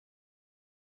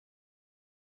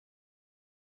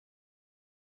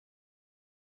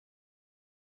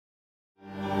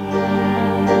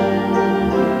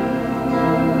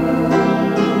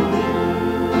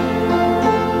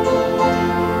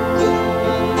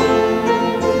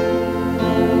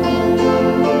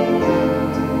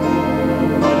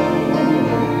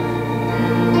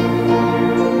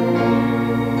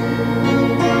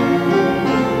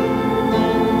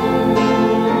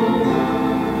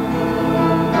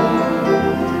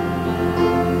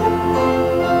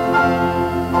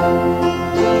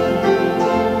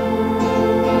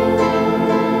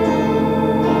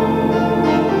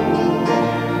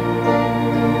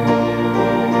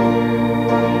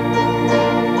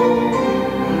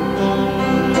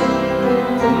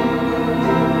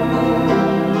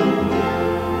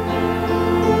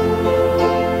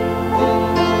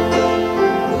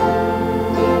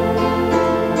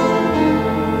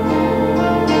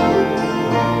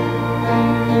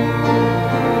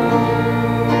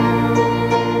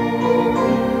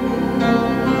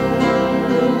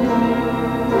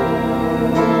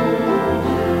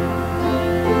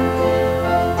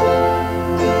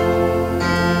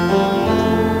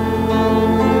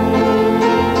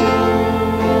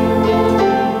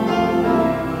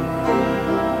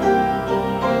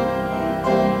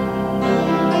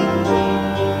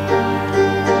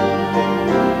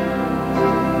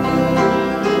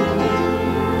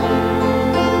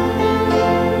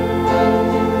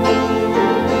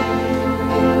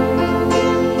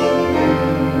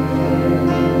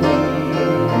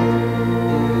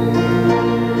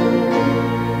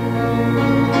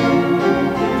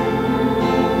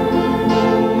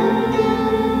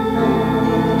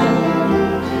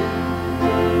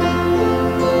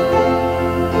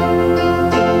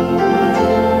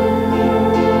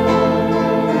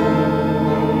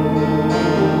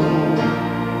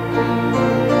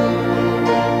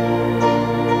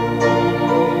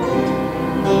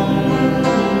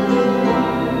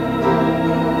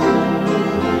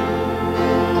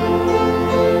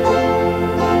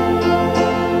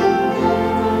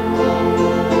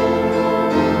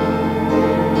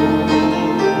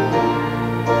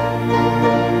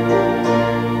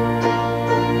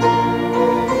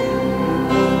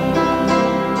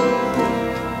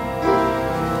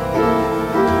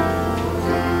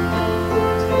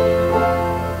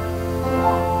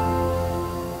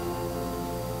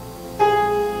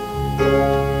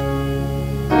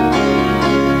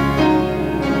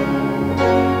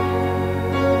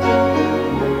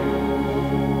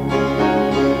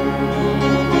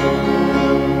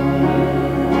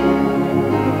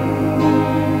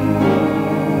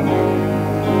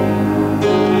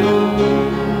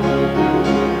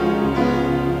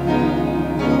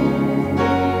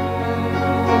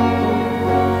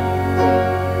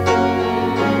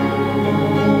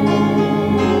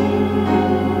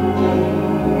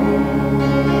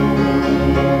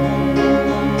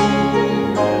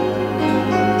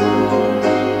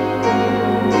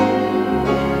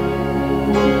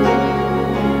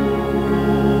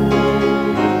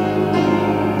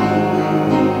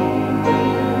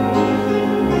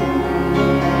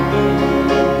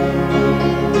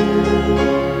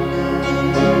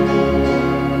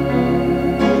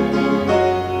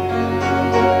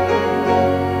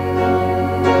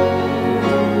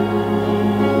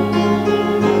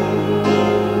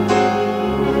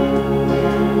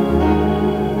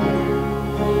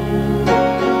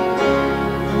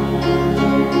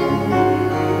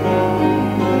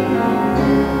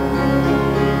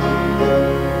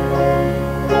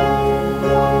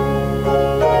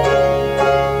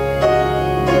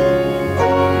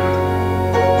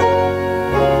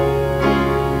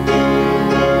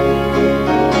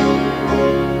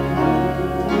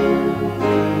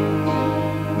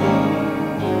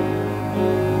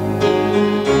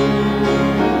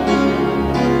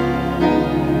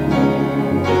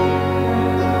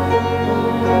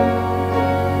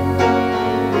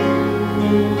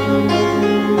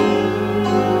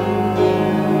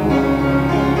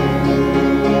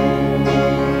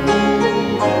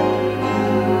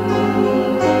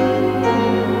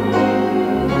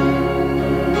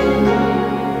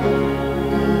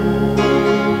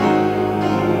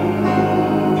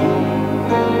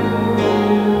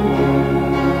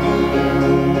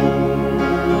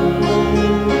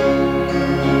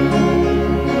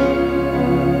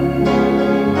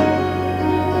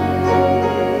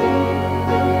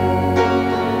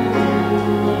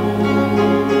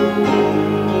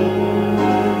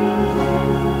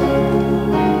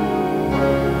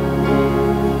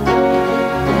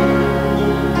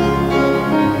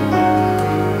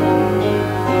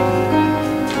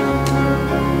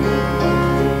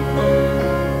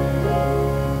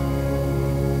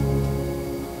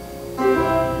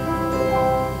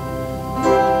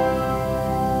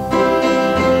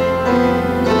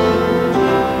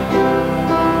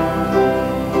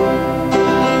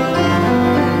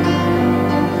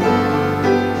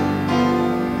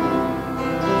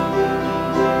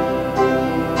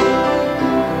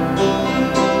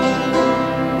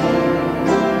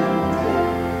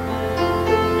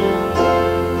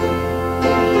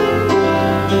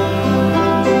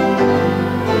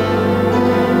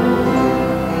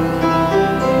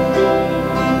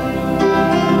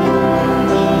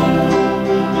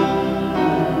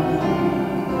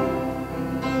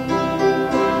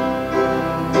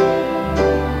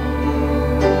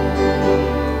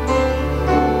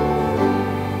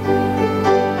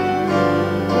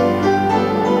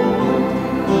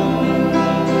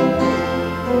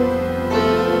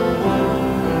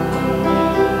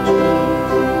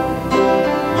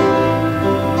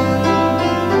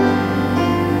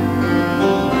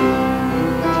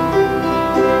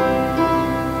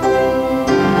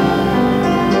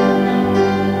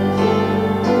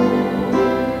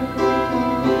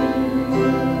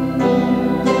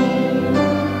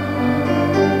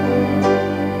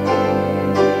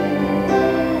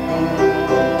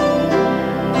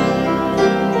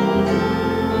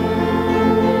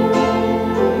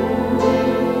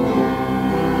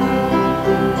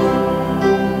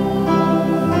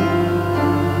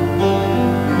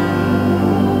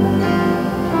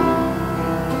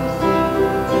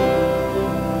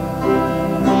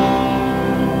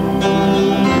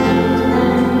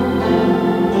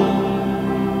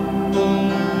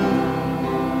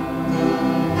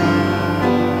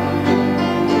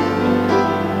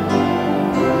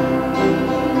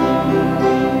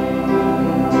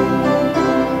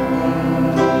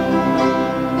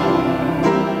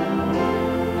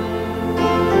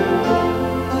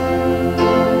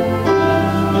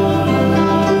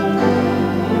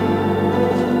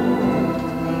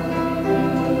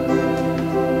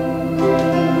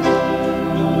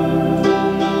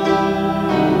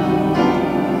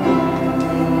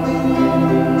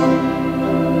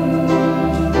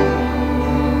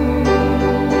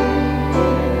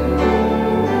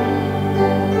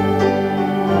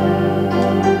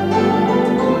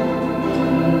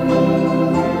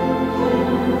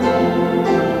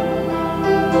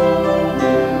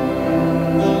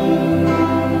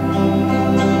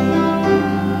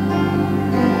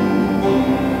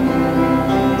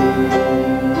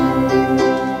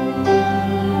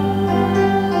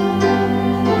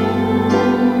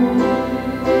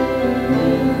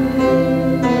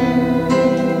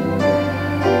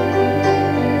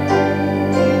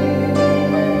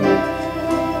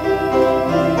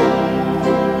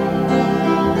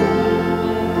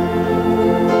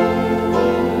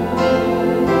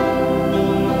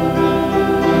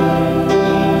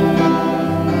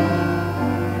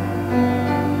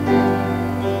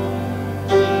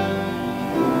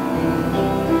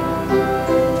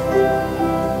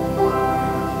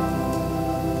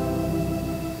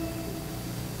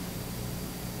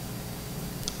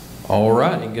All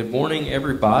right, and good morning,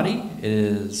 everybody. It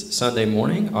is Sunday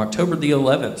morning, October the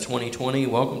 11th, 2020.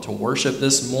 Welcome to worship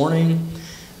this morning.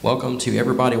 Welcome to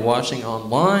everybody watching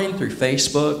online through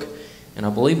Facebook. And I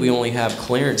believe we only have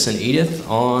Clarence and Edith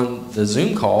on the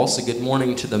Zoom call, so good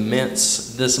morning to the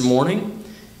Mints this morning.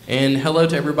 And hello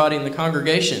to everybody in the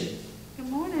congregation. Good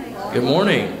morning. Good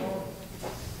morning.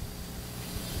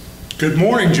 Good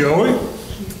morning, Joey.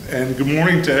 And good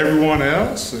morning to everyone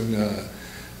else. And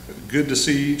good to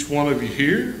see each one of you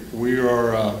here. We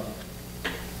are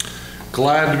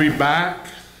glad to be back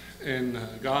in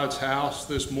God's house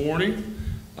this morning,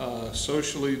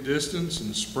 socially distanced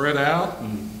and spread out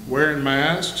and wearing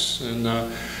masks.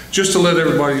 And just to let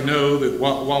everybody know that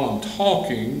while I'm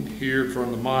talking here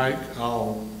from the mic,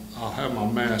 I'll have my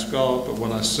mask off, but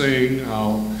when I sing,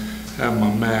 I'll have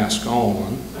my mask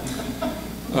on.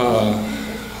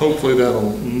 Hopefully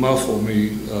that'll muffle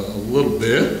me a little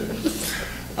bit.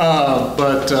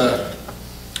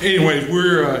 Anyways,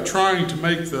 we're trying to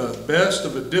make the best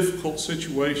of a difficult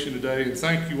situation today, and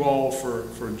thank you all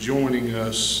for joining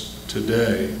us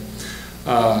today.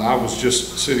 I was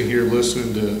just sitting here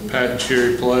listening to Pat and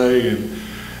Sherry play,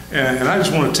 and I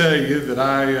just want to tell you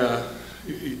that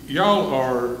y'all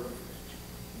are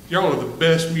the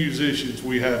best musicians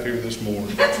we have here this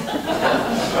morning.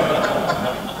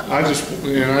 I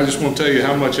just want to tell you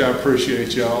how much I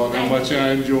appreciate y'all and how much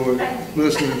I enjoy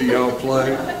listening to y'all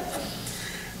play.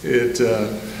 It's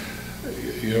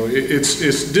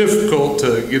difficult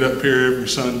to get up here every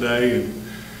Sunday and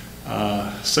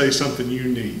say something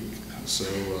unique. So,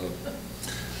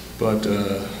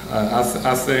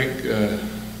 I think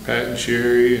Pat and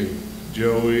Sherry and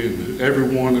Joey and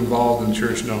everyone involved in the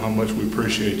church know how much we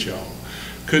appreciate y'all.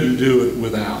 Couldn't do it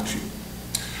without you.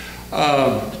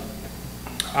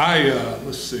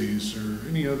 Let's see, is there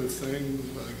any other thing?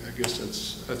 I guess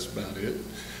that's about it.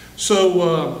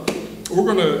 So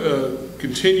we're going to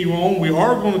continue on. We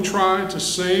are going to try to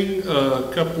sing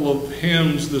a couple of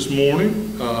hymns this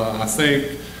morning. I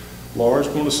think Laura's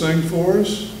going to sing for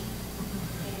us.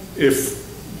 If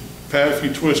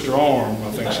you twist her arm,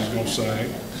 I think she's going to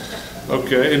sing.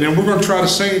 Okay, and then we're going to try to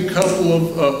sing a couple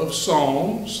of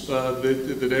songs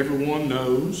that everyone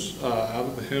knows out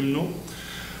of the hymnal.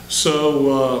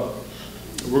 So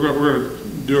we're going to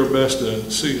do our best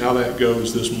to see how that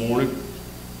goes this morning.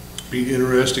 Be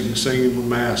interesting in singing the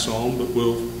Mass song, but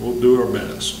we'll do our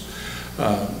best.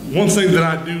 One thing that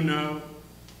I do know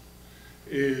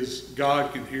is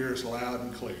God can hear us loud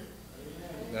and clear.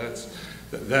 That's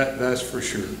for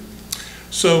sure.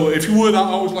 So if you would, I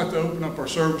always like to open up our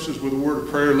services with a word of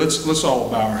prayer. Let's all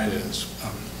bow our heads.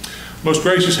 Most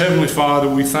gracious Heavenly Father,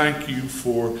 we thank you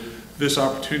for this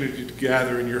opportunity to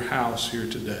gather in your house here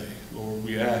today. Lord,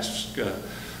 we ask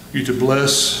you to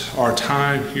bless our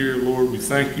time here, Lord. We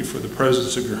thank you for the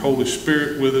presence of your Holy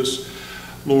Spirit with us.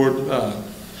 Lord,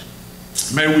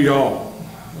 may we all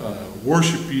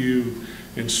worship you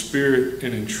in spirit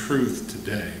and in truth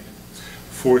today.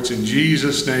 For it's in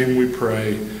Jesus' name we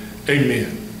pray.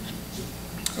 Amen.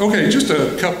 Okay, just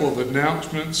a couple of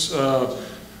announcements.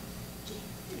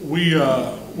 We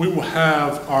will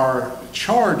have our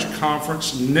Charge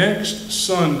Conference next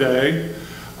Sunday.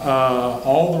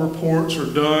 All the reports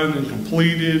are done and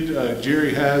completed.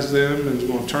 Jerry has them and is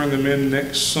going to turn them in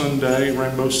next Sunday,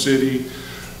 Rainbow City,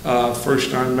 First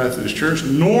United Methodist Church.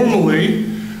 Normally,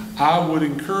 I would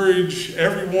encourage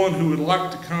everyone who would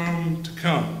like to come to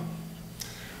come.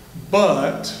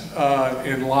 But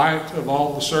in light of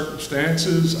all the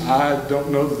circumstances, I don't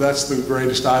know that that's the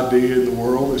greatest idea in the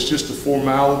world. It's just a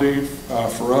formality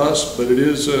for us, but it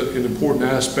is an important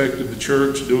aspect of the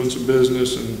church, doing some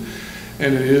business, and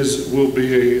it will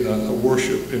be a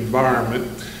worship environment.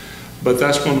 But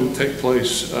that's going to take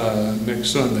place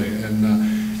next Sunday.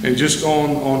 And just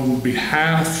on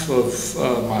behalf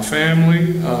of my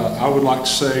family, I would like to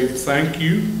say thank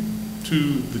you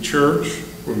to the church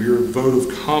for your vote of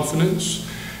confidence,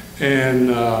 and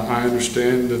I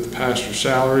understand that the pastor's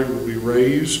salary will be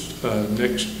raised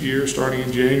next year starting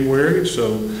in January,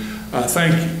 so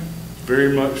thank you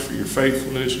very much for your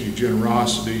faithfulness and your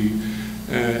generosity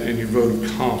and your vote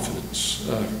of confidence.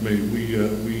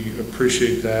 We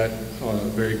appreciate that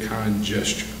very kind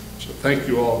gesture. So thank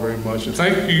you all very much, and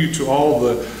thank you to all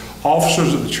the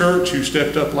officers of the church who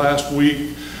stepped up last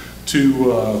week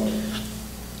to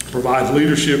provide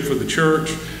leadership for the church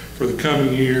for the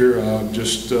coming year.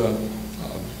 Just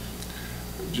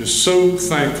so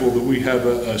thankful that we have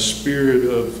a spirit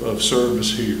of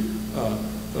service here,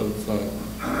 of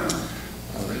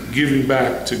giving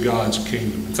back to God's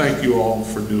kingdom. Thank you all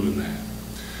for doing that.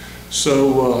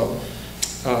 So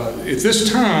At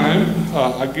this time,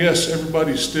 I guess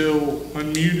everybody's still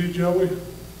unmuted, Joey?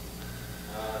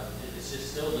 It's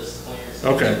just still this clearance.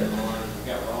 Okay. We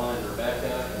got Ron and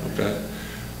Rebecca. Okay.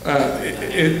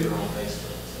 They're on Facebook.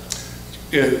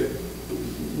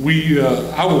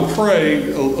 I will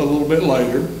pray a little bit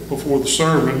later before the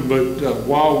sermon, but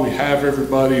while we have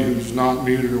everybody who's not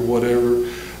muted or whatever,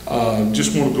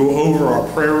 just want to go over our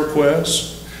prayer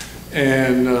requests.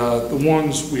 And the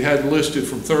ones we had listed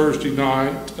from Thursday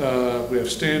night, we have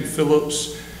Stan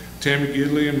Phillips, Tammy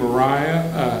Gidley and Mariah,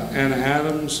 Anna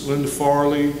Adams, Linda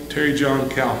Farley, Terry John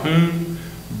Calhoun,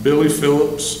 Billy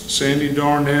Phillips, Sandy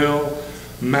Darnell,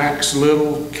 Max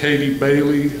Little, Katie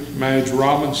Bailey, Madge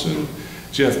Robinson,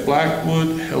 Jeff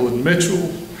Blackwood, Helen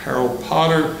Mitchell, Harold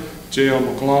Potter, J.L.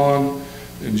 McLaughlin,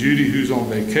 and Judy, who's on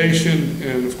vacation,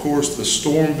 and of course the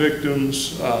storm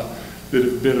victims that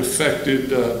have been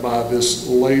affected by this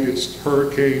latest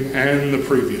hurricane and the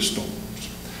previous storms.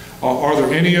 Are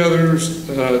there any others,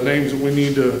 names that we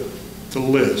need to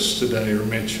list today or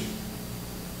mention?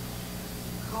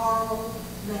 Carl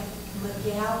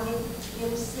McGowan,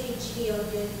 MCGOWN.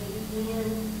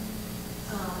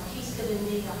 He's going to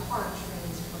need a heart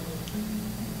transplant.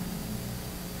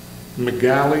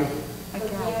 McGalley?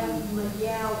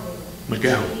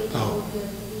 McGowan. Oh,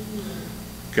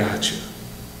 gotcha.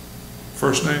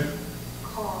 First name?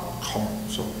 Carl,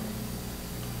 sorry.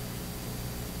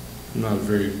 I'm not a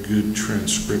very good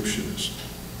transcriptionist.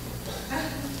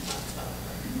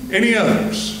 Any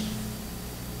others?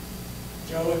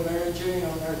 Joe and Mary Jane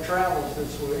on their travels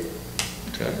this week.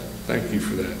 Okay, thank you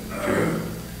for that. Joe.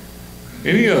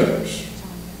 Any others?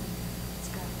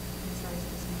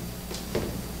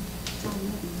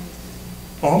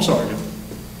 Oh, I'm sorry.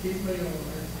 Keep me on there.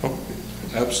 Oh,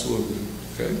 absolutely.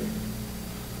 Okay.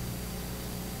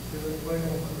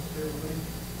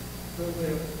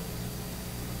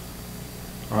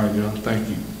 All right, John, thank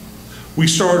you. We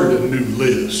started a new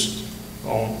list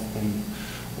on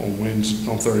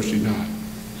Thursday night.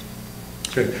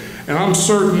 Okay, and I'm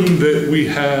certain that we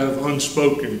have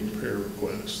unspoken prayer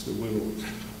requests that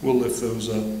we'll lift those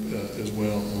up as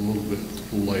well a little bit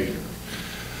later.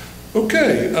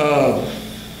 Okay,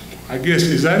 I guess,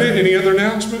 is that it? Any other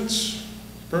announcements?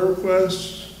 Prayer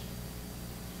requests?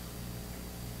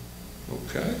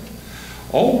 Okay.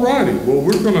 All righty. Well,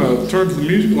 we're going to turn to the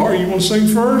music. Laura, you want to sing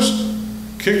first?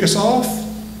 Kick us off? Can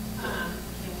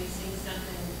we sing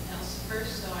something else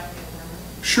first so I can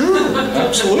remember? Sure,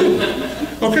 absolutely.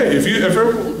 Okay, if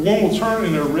everyone will turn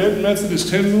in their red Methodist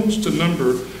hymnals to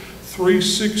number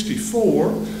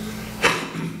 364.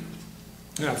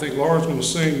 And I think Laura's going to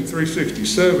sing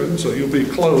 367, so you'll be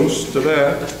close to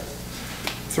that.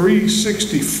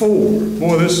 364.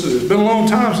 Boy, this has been a long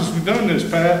time since we've done this,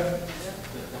 Pat.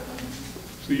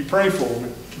 So you pray for me.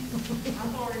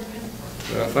 I've already been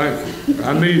for Thank you.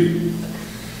 I need it.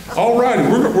 All righty,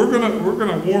 we're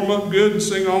gonna warm up good and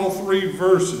sing all three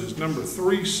verses. Number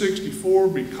 364,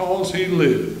 Because He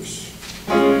Lives.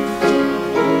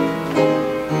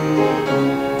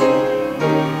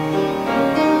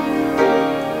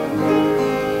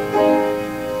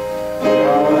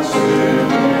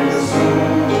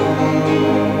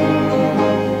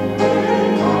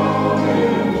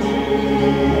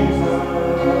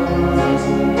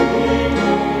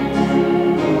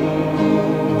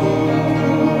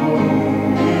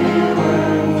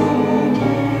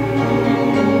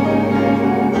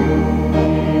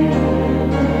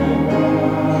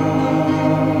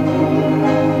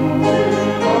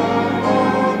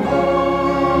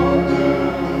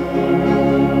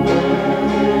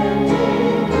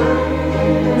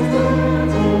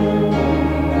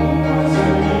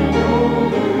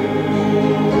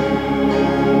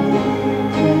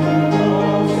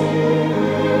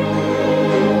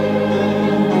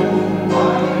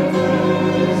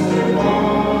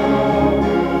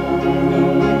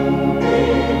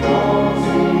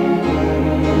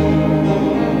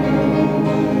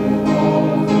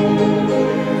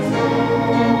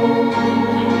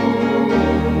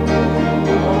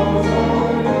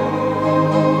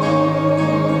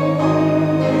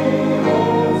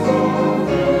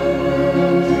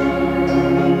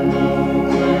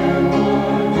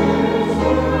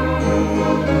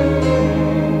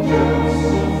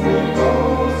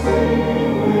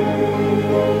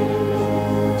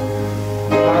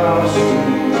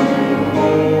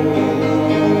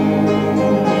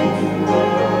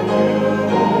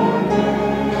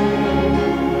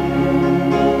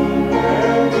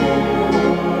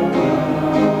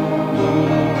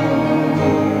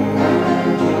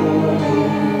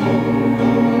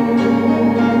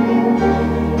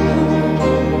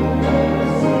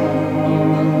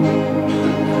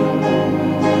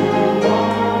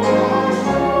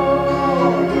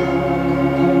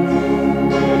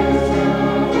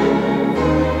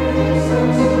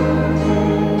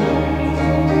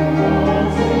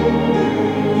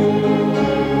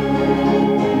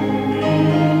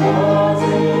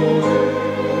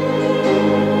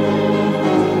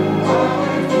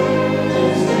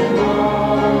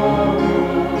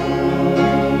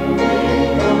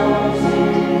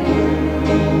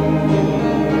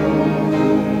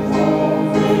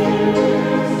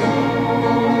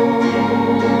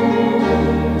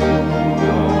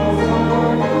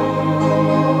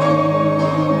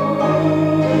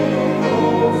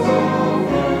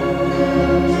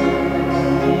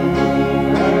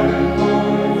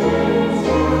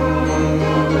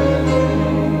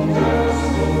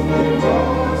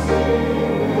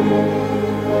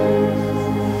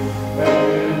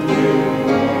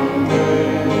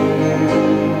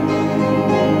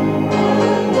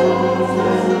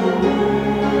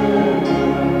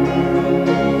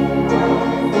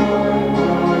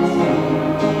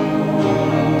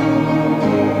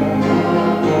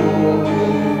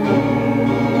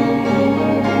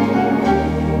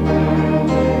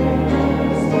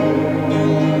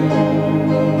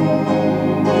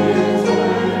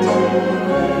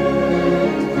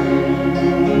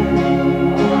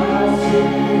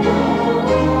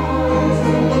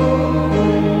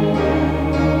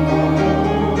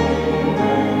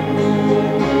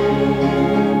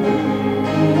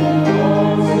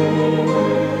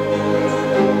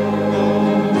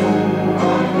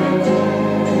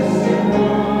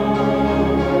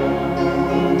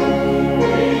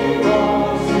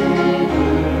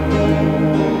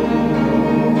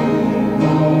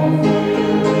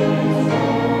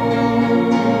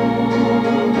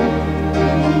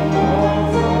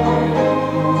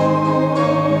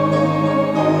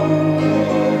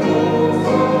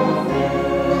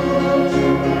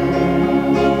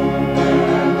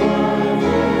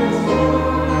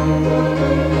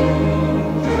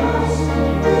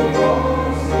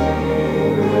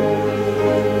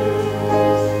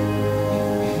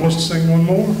 one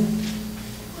more?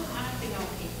 I think I'll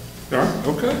keep it. All right,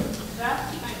 okay. Do I have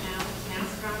to keep my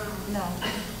mask on? No,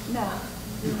 no.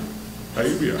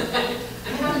 Maybe. I'm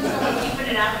having trouble keeping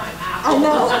it out of my mouth. I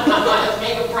know.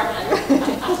 Make a breath.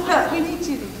 No, we need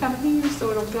you to come here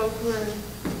so it'll go through.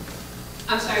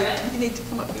 I'm sorry, what? You need to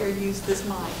come up here and use this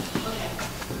mic. Okay.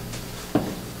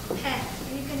 Pat,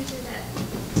 are you going to do that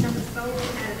number 4 out of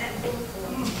that book?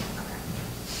 Okay.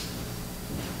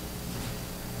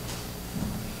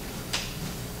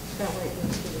 That way it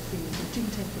goes through the feed. But you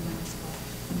can take the mask off.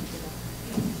 When you get up.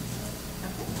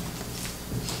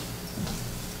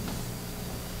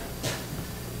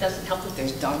 Doesn't help that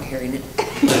there's dog hair in it.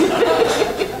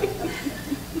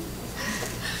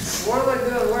 What are they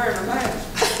doing wearing a mask?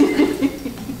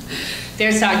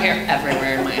 There's dog hair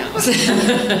everywhere in my house.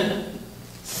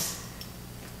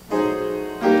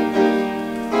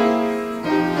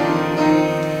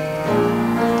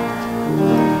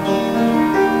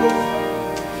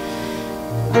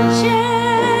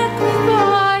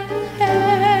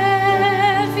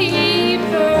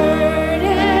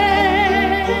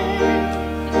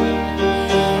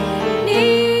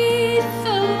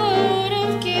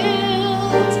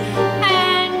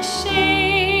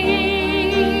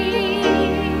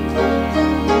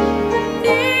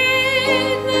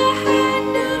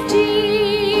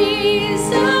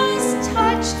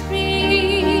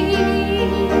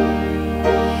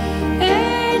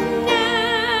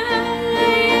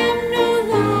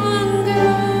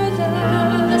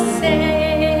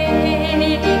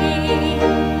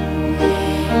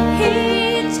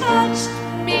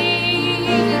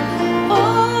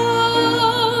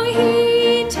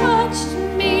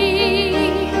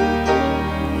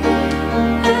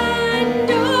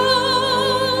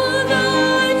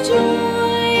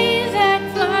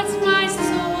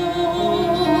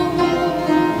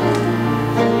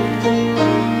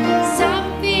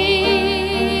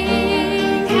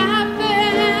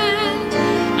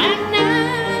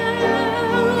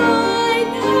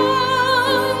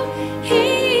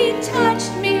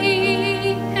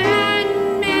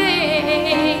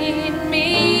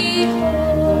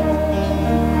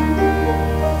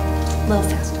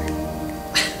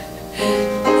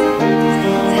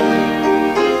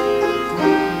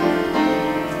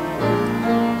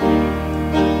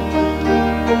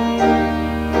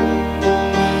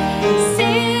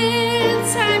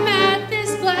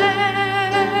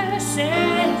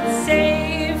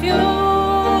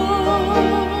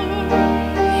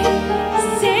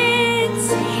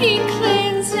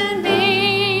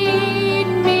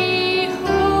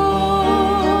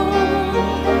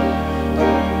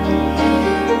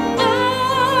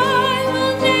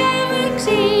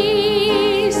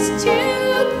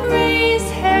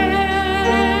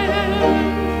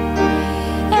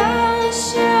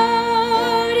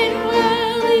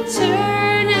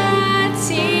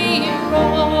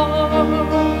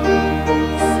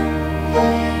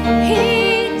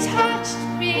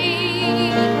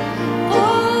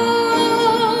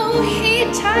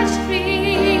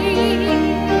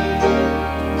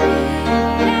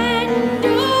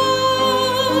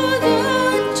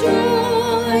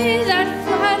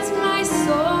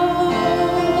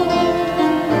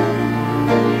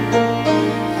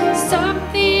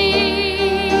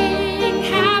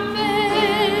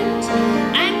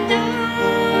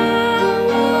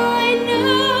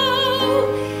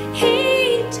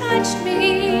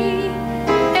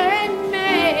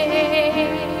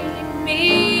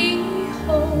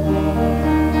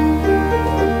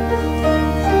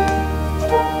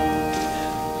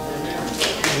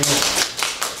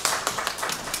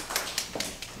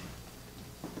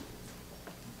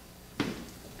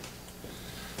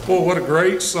 Boy, what a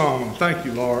great song. Thank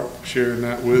you, Laura, for sharing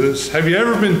that with us. Have you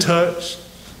ever been touched?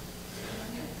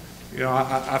 You know,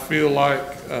 I feel like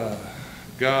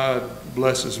God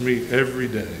blesses me every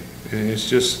day. And it's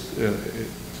just,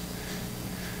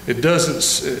 it doesn't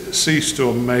cease to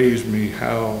amaze me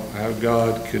how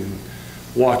God can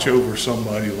watch over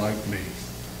somebody like me.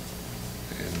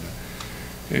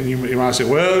 And you might say,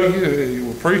 well,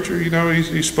 you're a preacher, you know,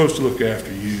 he's supposed to look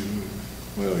after you.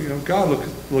 Well, you know, God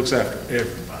looks after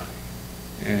everybody.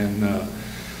 And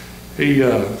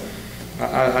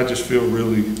I just feel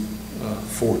really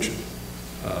fortunate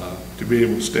to be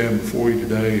able to stand before you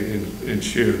today and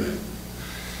share that.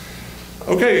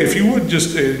 Okay, if you would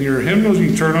just, in your hymnals, you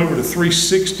can turn over to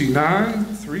 369.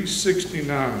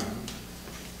 369.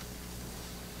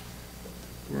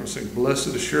 We're going to sing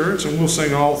Blessed Assurance, and we'll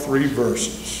sing all 3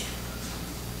 verses.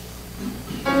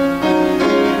 Blessed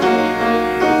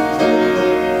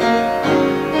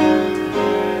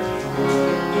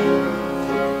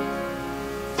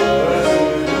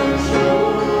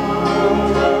assurance.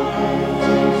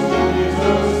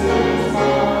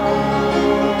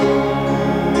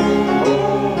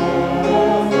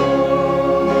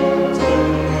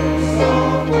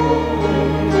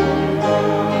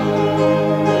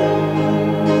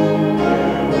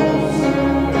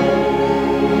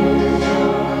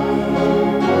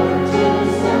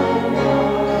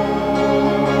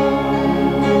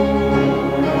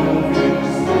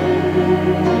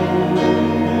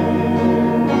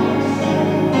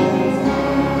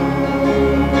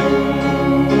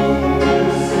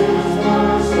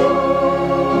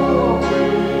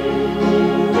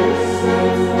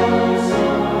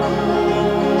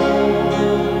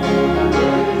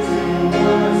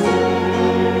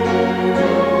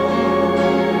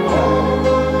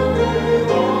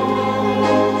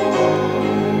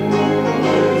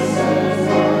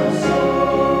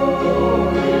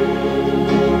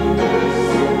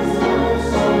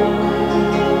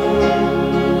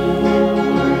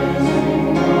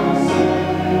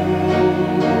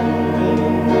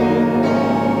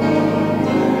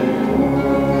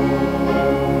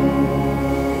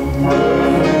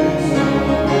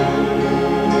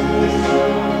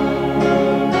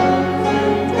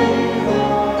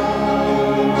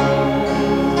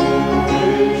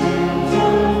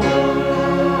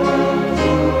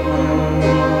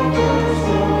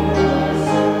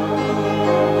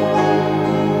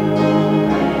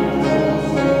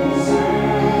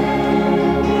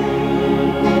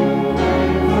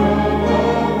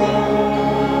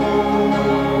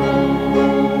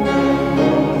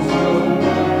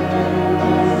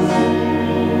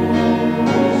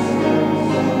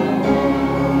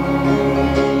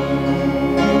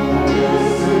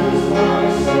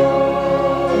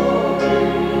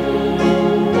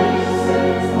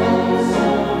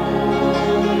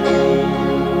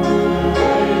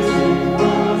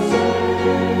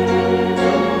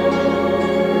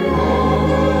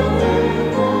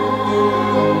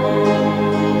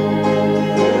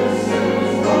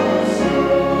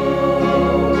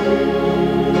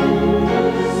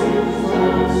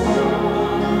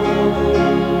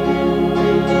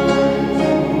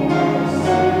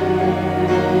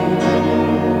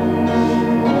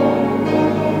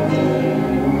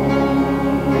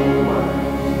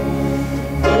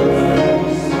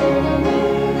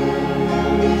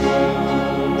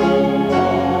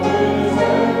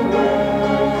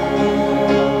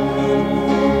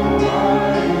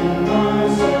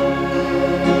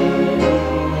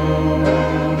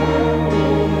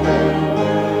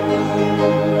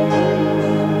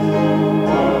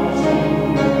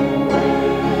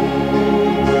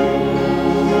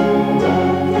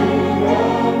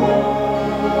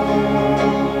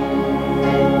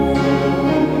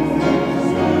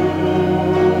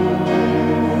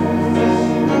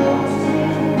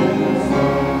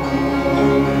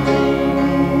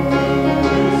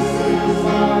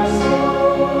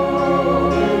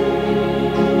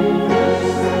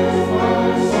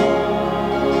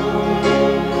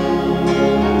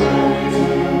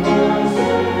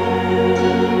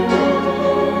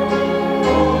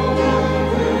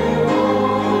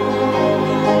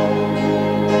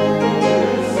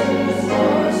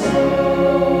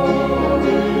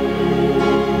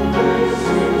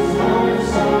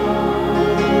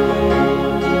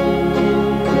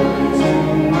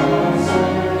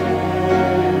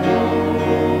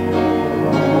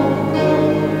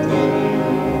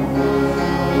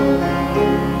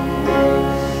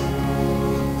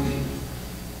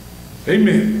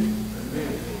 Amen.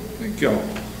 Thank y'all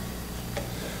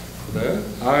for that.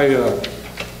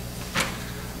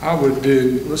 I would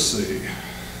then, let's see,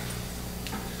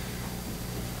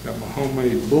 got my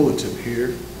homemade bulletin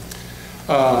here.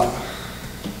 I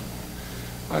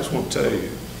just want to tell you,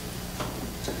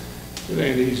 it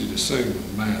ain't easy to sing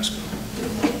with a mask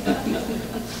on,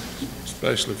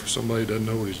 especially for somebody who doesn't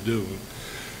know what he's doing.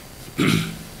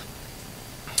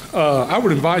 I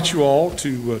would invite you all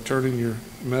to turn in your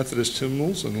Methodist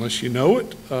hymnals, unless you know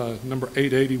it. Number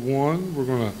 881, we're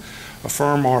going to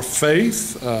affirm our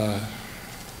faith,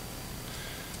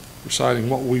 reciting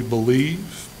what we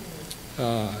believe.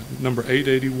 Number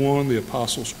 881, the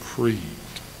Apostles' Creed.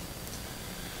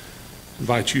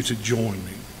 Invite you to join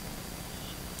me.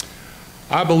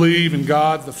 I believe in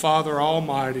God the Father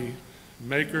Almighty,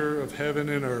 maker of heaven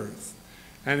and earth,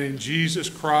 and in Jesus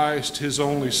Christ, his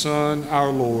only Son, our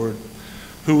Lord,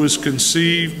 who was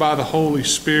conceived by the Holy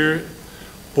Spirit,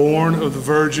 born of the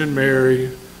Virgin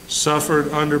Mary,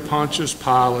 suffered under Pontius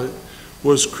Pilate,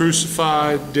 was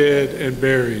crucified, dead, and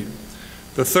buried.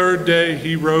 The third day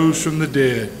he rose from the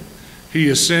dead. He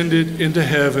ascended into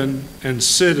heaven and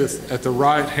sitteth at the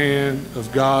right hand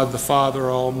of God the Father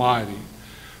Almighty.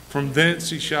 From thence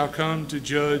he shall come to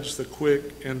judge the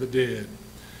quick and the dead.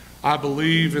 I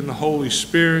believe in the Holy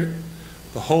Spirit,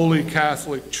 the Holy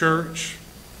Catholic Church,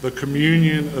 the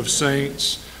communion of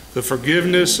saints, the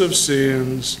forgiveness of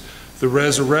sins, the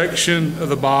resurrection of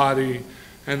the body,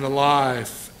 and the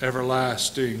life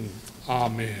everlasting.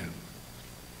 Amen.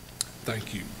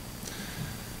 Thank you.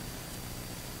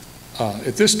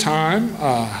 At this time,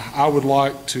 I would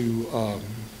like to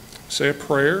say a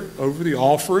prayer over the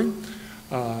offering.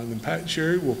 Then Pat and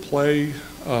Sherry will play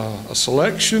a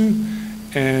selection,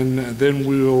 and then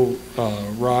we'll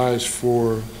rise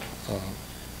for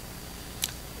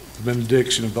the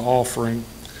benediction of the offering.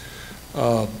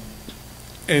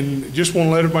 And just want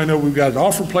to let everybody know we've got an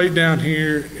offering plate down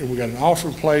here, and we've got an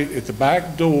offering plate at the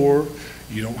back door.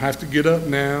 You don't have to get up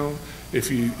now. If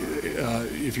you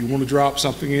want to drop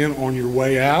something in on your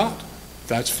way out,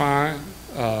 that's fine.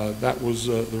 That was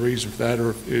the reason for that, or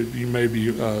if you may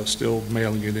be still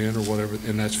mailing it in or whatever,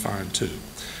 and that's fine too.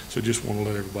 So just want to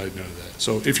let everybody know that.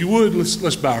 So if you would,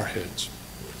 let's bow our heads.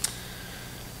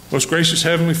 Most gracious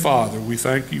Heavenly Father, we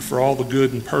thank you for all the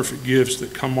good and perfect gifts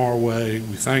that come our way.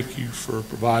 We thank you for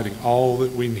providing all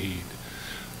that we need.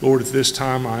 Lord, at this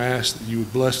time I ask that you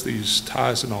would bless these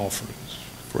tithes and offerings.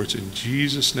 For it's in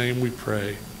Jesus' name we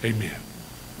pray. Amen.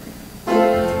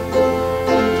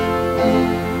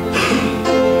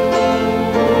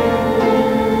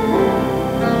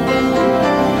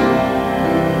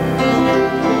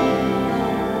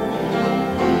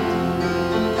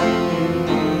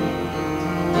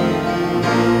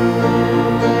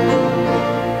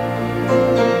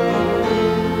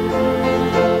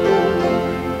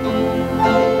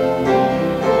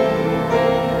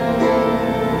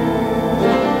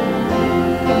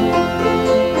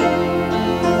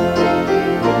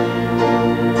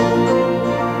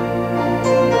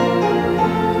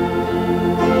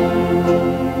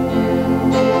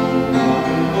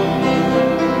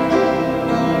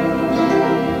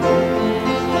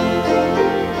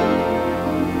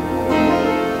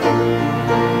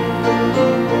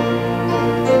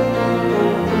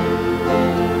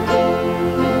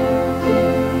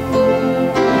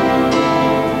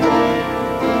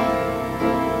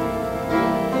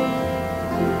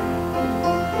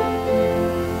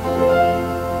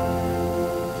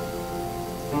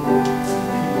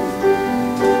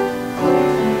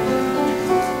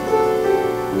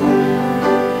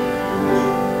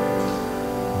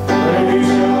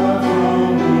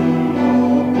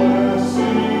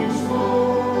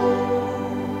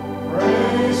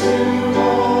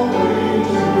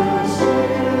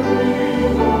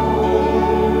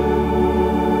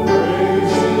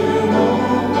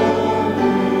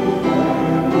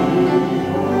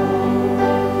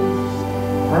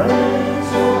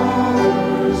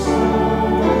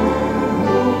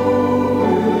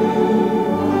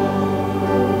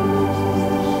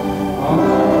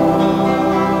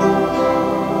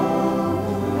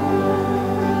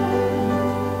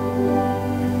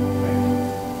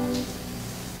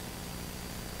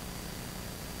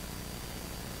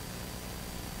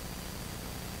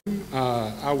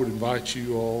 I would invite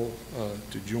you all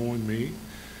to join me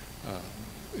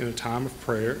in a time of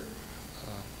prayer.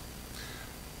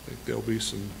 I think there'll be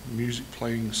some music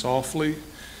playing softly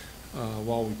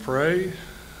while we pray,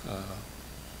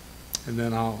 and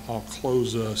then I'll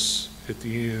close us at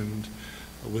the end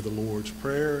with the Lord's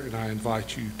Prayer, and I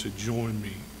invite you to join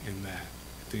me in that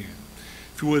at the end.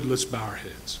 If you would, let's bow our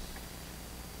heads.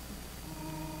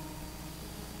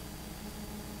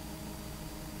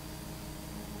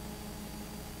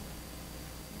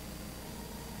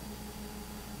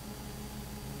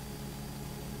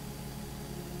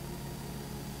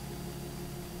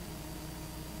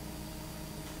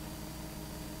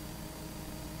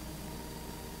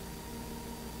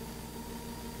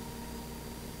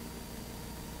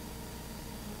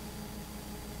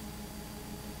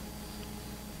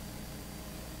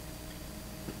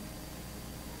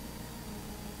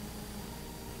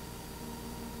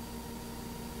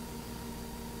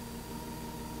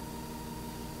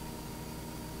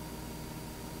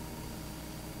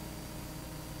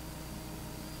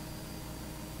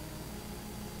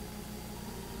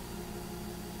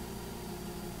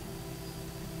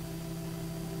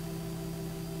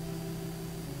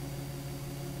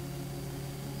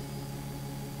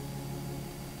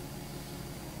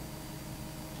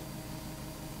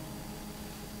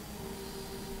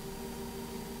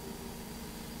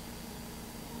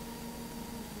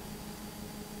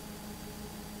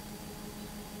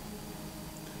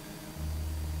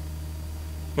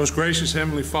 Most gracious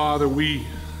Heavenly Father, we,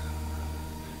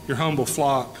 your humble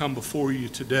flock, come before you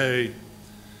today,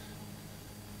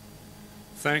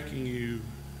 thanking you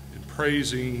and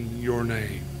praising your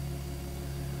name.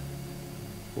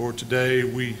 Lord, today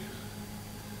we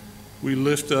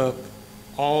lift up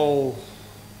all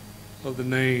of the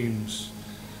names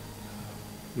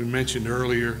we mentioned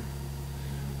earlier.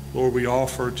 Lord, we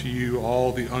offer to you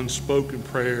all the unspoken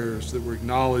prayers that were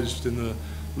acknowledged in the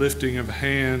lifting of a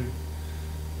hand.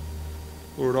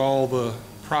 Lord, all the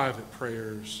private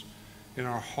prayers in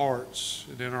our hearts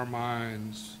and in our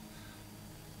minds.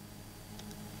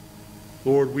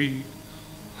 Lord, we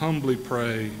humbly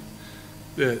pray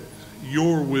that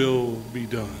your will be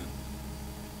done.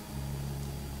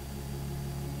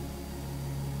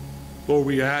 Lord,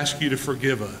 we ask you to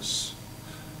forgive us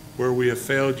where we have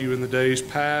failed you in the days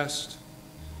past.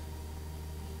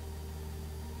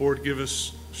 Lord, give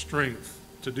us strength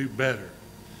to do better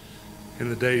in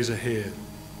the days ahead.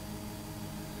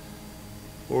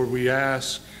 Lord, we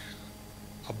ask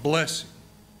a blessing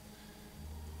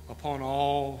upon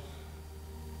all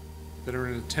that are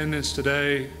in attendance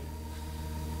today,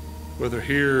 whether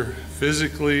here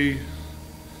physically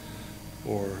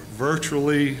or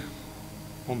virtually,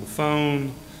 on the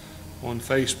phone, on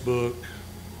Facebook,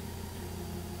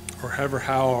 or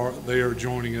how they are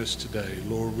joining us today.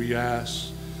 Lord, we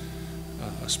ask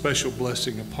a special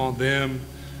blessing upon them,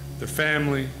 their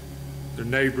family, their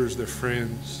neighbors, their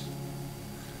friends,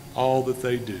 all that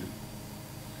they do.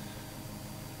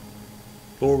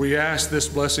 Lord, we ask this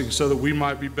blessing so that we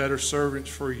might be better servants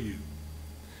for you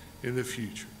in the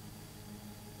future.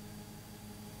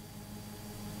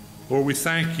 Lord, we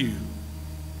thank you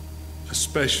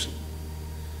especially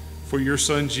for your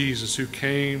Son Jesus, who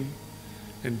came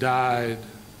and died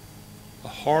a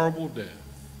horrible death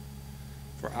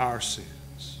for our sins.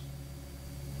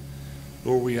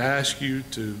 Lord, we ask you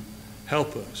to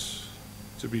help us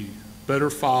to be better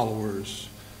followers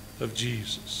of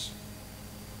Jesus.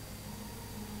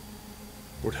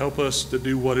 Lord, help us to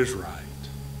do what is right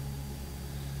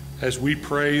as we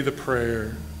pray the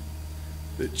prayer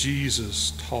that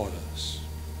Jesus taught us.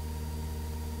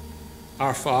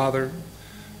 Our Father,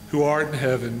 who art in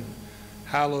heaven,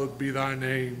 hallowed be thy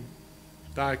name.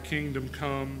 Thy kingdom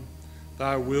come,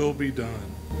 thy will be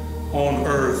done, on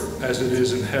earth as it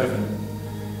is in heaven.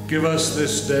 Give us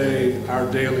this day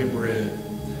our daily bread,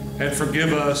 and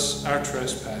forgive us our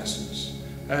trespasses,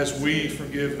 as we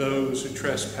forgive those who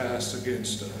trespass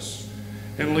against us.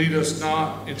 And lead us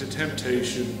not into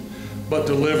temptation, but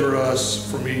deliver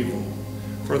us from evil.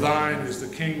 For thine is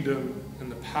the kingdom and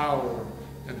the power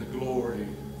and the glory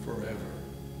forever.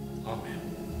 Amen.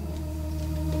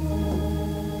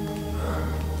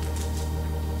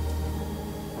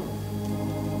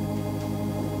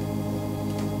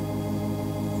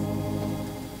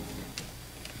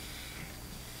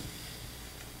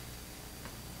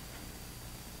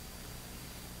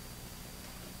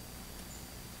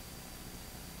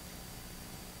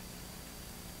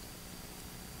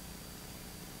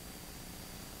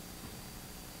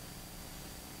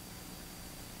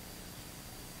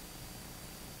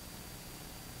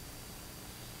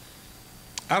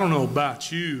 I don't know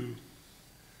about you,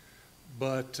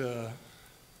 but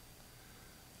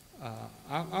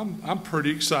I'm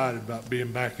pretty excited about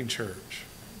being back in church.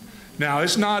 Now,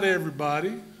 it's not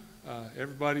everybody.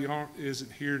 Everybody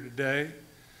isn't here today,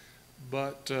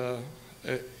 but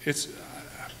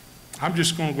I'm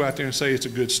just going to go out there and say it's a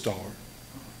good start.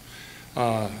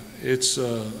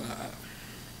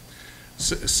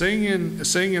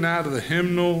 Singing out of the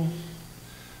hymnal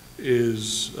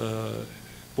is.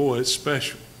 Boy, it's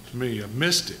special to me. I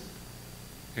missed it,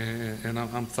 and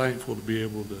I'm thankful to be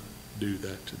able to do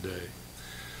that today.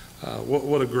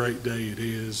 What a great day it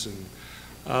is,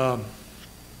 and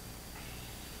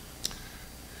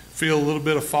feel a little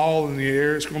bit of fall in the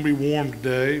air. It's going to be warm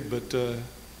today, but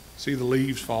see the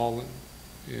leaves falling,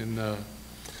 and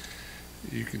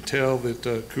you can tell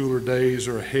that cooler days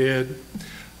are ahead.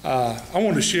 I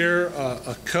want to share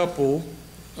a couple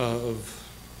of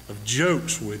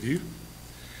jokes with you.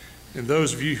 And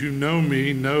those of you who know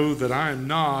me know that I am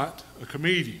not a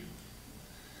comedian.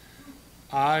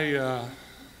 And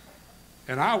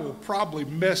I will probably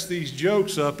mess these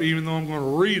jokes up even though I'm going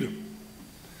to read them.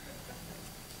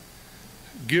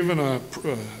 Giving a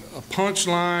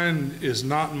punchline is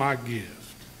not my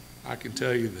gift. I can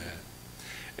tell you that.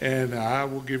 And I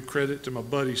will give credit to my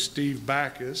buddy Steve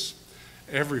Backus.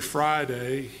 Every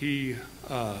Friday he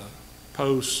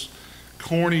posts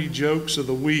corny jokes of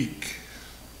the week.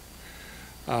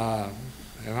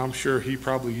 And I'm sure he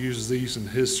probably uses these in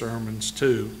his sermons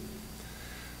too.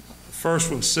 The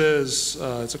first one says,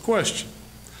 it's a question.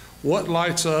 What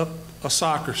lights up a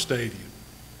soccer stadium?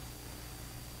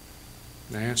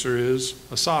 The answer is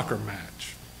a soccer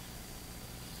match.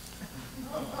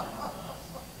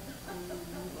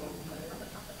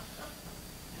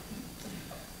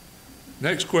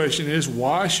 Next question is,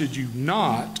 why should you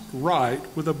not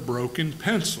write with a broken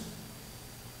pencil?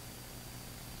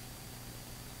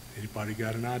 Anybody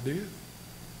got an idea?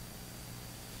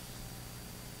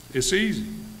 It's easy,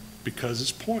 because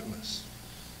it's pointless.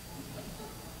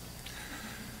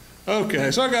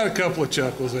 Okay, so I got a couple of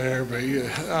chuckles there, but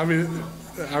yeah, I mean,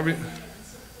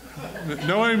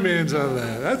 no amens out of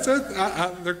that.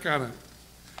 They're kind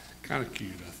of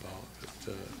cute, I thought.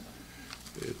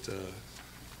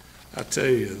 I tell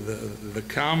you, the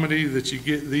comedy that you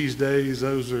get these days,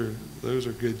 those are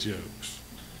good jokes.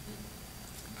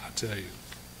 I tell you.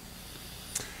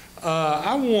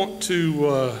 I'm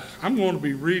going to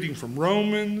be reading from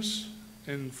Romans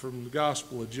and from the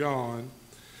Gospel of John,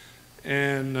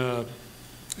 and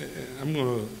I'm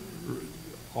going to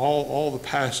all the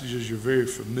passages you're very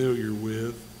familiar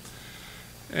with,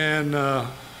 and the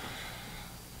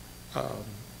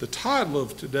title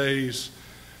of today's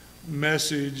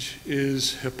message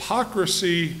is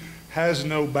Hypocrisy Has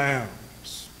No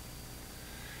Bounds.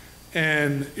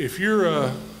 And if you're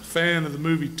a fan of the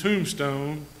movie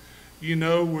Tombstone, you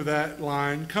know where that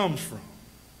line comes from.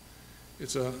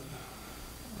 It's a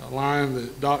line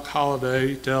that Doc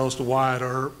Holliday tells to Wyatt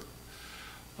Earp.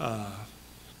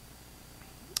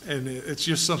 And it's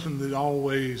just something that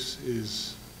always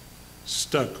is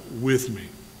stuck with me.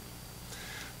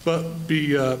 But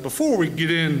before we get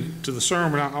into the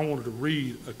sermon, I wanted to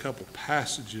read a couple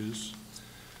passages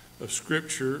of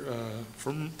Scripture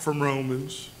from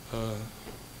Romans.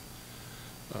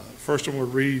 First I'm going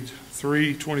to read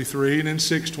 3:23 and then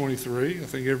 6:23. I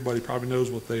think everybody probably knows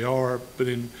what they are. But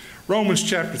in Romans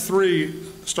chapter 3,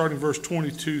 starting verse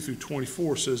 22 through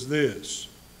 24, says this: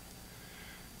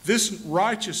 "This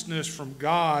righteousness from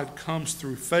God comes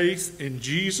through faith in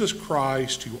Jesus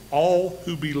Christ to all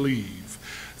who believe.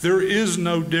 There is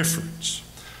no difference,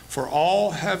 for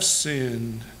all have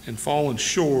sinned and fallen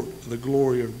short of the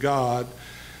glory of God,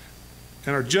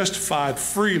 and are justified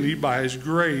freely by His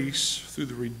grace through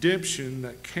the redemption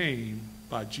that came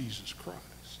by Jesus Christ."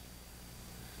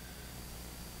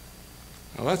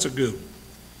 Now that's a good one.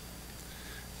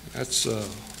 That's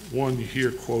one you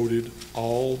hear quoted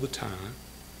all the time.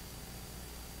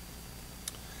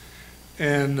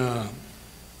 And I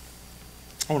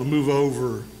want to move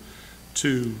over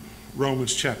to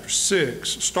Romans chapter 6,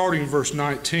 starting in verse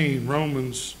 19.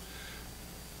 Romans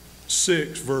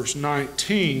 6, verse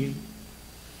 19.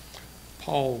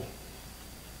 Paul,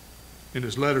 in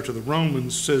his letter to the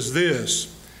Romans, says this.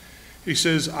 He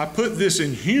says, "I put this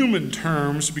in human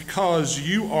terms because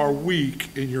you are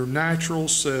weak in your natural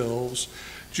selves,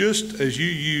 just as you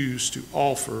used to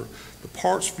offer the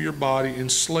parts of your body in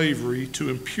slavery to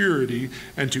impurity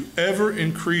and to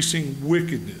ever-increasing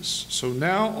wickedness. So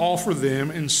now offer them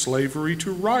in slavery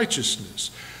to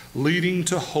righteousness, leading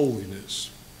to holiness.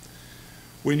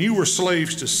 When you were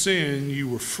slaves to sin, you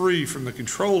were free from the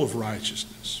control of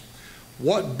righteousness.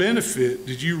 What benefit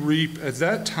did you reap at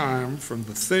that time from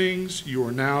the things you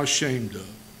are now ashamed of?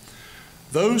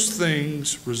 Those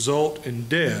things result in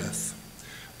death.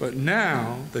 But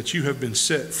now that you have been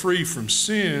set free from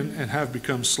sin and have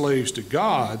become slaves to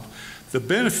God, the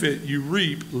benefit you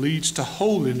reap leads to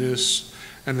holiness,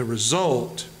 and the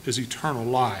result is eternal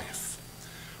life.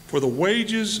 For the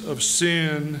wages of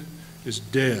sin is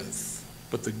death,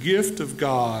 but the gift of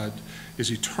God is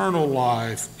eternal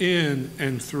life in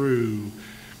and through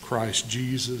Christ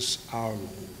Jesus our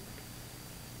Lord."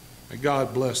 May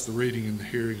God bless the reading and the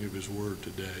hearing of His word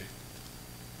today.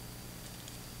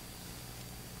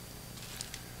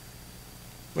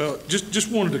 Well, just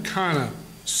wanted to kind of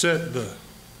set the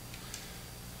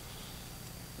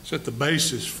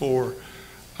basis for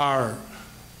our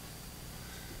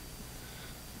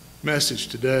message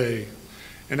today,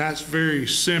 and that's very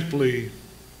simply,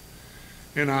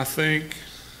 and I think,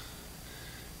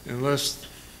 I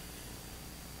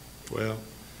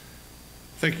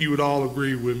think you would all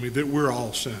agree with me that we're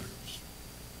all sinners.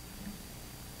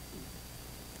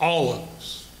 All of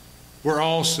us. We're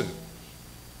all sinners.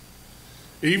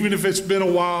 Even if it's been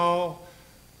a while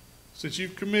since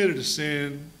you've committed a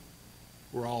sin,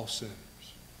 we're all sinners.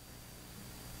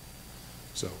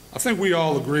 So I think we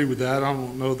all agree with that. I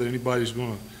don't know that anybody's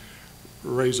going to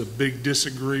raise a big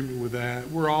disagreement with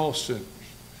that. We're all sinners.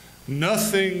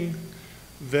 Nothing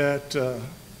that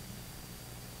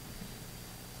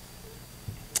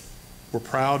we're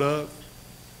proud of.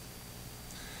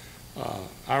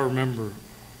 I remember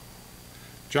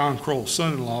John Kroll's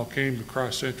son-in-law came to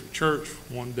Christ Central Church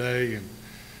one day, and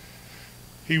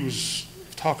he was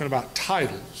talking about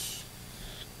titles.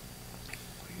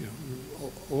 You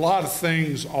know, a lot of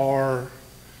things are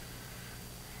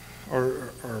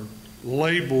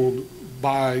labeled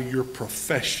by your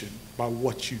profession, by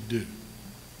what you do.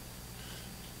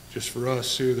 Just for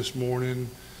us here this morning,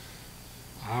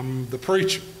 I'm the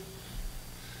preacher.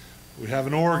 We have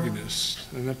an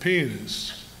organist and a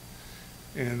pianist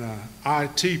and an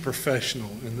IT professional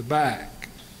in the back.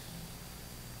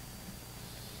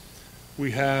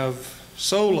 We have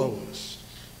soloists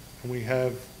and we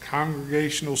have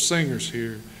congregational singers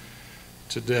here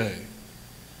today.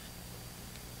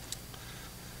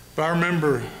 But I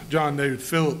remember John David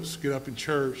Phillips get up in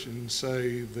church and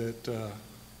say that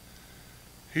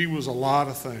he was a lot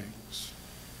of things.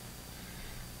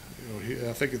 You know,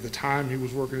 I think at the time he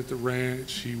was working at the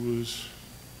ranch. He was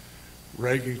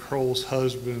Reagan Kroll's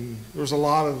husband. There was a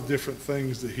lot of different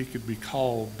things that he could be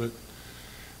called, but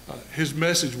his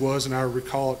message was, and I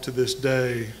recall it to this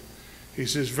day, he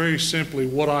says very simply,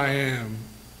 what I am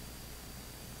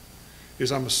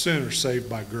is I'm a sinner saved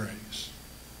by grace.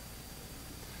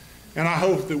 And I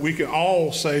hope that we can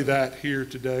all say that here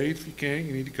today. If you can't,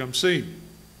 you need to come see me.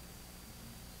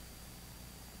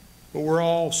 But we're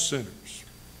all sinners.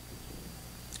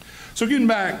 So getting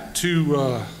back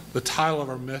to the title of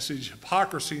our message,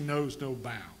 Hypocrisy Knows No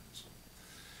Bounds.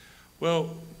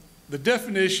 Well, the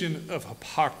definition of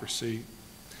hypocrisy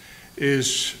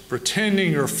is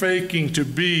pretending or faking to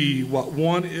be what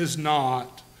one is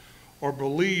not or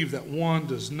believe that one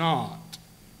does not.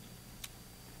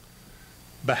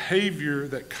 Behavior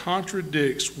that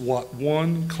contradicts what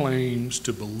one claims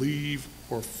to believe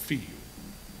or feel.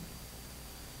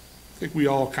 I think we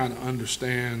all kind of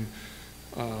understand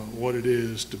what it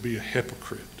is to be a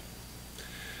hypocrite.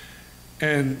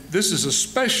 And this is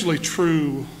especially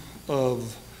true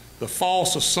of the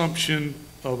false assumption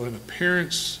of an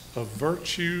appearance of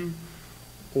virtue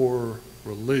or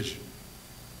religion.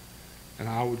 And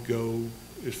I would go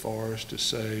as far as to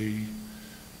say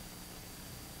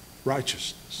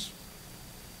righteousness.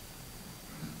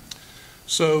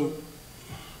 So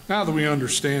now that we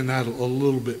understand that a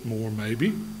little bit more,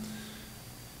 maybe,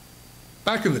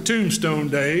 back in the Tombstone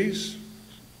days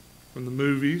from the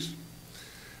movies,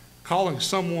 calling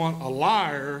someone a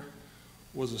liar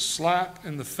was a slap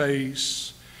in the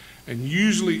face and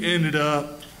usually ended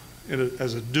up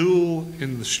as a duel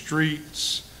in the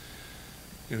streets,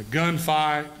 in a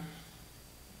gunfight,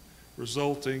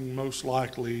 resulting most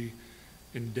likely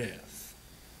in death.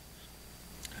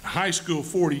 In high school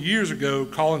 40 years ago,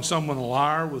 calling someone a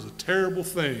liar was a terrible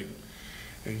thing,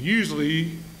 and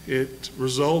usually it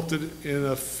resulted in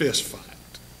a fist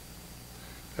fight.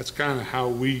 That's kind of how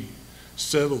we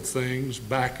settled things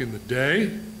back in the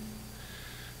day.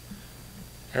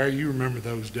 Harry, you remember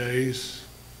those days.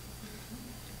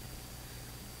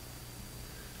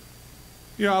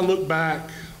 You know, I look back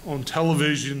on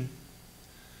television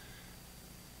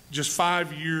just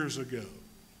 5 years ago.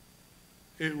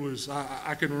 It was,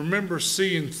 I can remember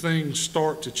seeing things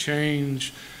start to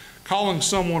change. Calling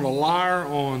someone a liar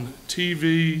on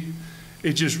TV,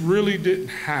 it just really didn't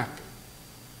happen.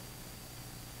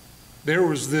 There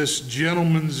was this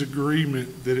gentleman's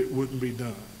agreement that it wouldn't be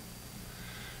done.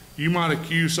 You might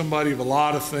accuse somebody of a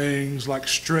lot of things, like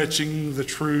stretching the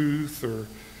truth or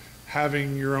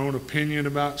having your own opinion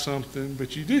about something,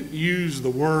 but you didn't use the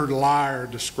word liar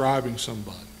describing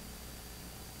somebody.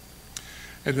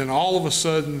 And then all of a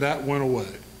sudden that went away.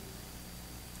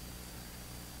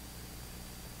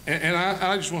 And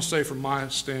I just want to say from my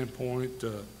standpoint,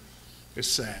 it's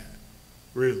sad,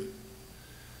 really.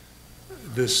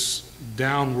 This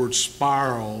downward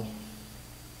spiral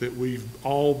that we've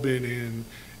all been in,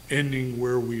 ending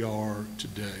where we are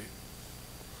today.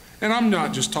 And I'm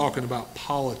not just talking about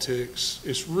politics,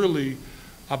 it's really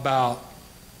about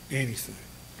anything.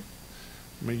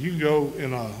 I mean, you can go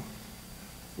in a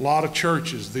lot of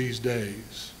churches these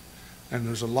days, and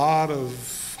there's a lot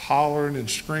of hollering and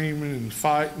screaming and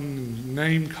fighting and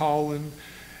name calling,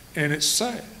 and it's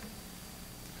sad.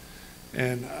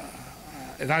 And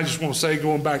I just want to say,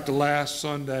 going back to last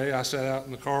Sunday, I sat out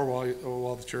in the car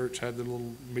while the church had the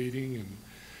little meeting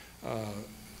and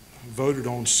voted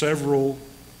on several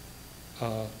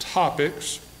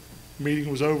topics. Meeting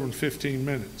was over in 15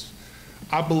 minutes.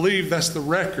 I believe that's the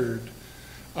record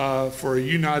for a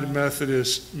United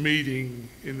Methodist meeting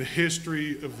in the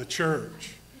history of the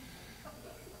church.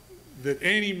 That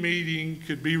any meeting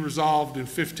could be resolved in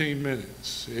 15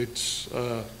 minutes.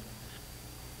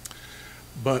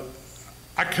 But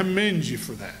I commend you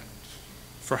for that,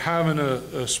 for having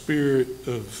a spirit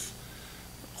of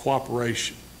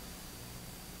cooperation.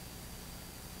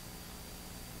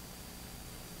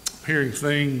 I'm hearing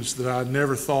things that I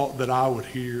never thought that I would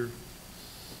hear,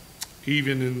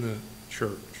 even in the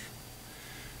church.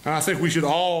 And I think we should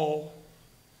all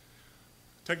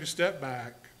take a step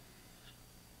back,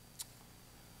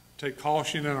 take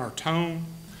caution in our tone,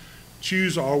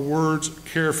 choose our words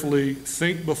carefully,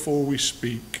 think before we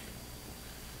speak.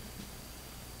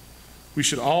 We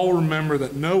should all remember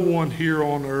that no one here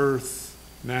on earth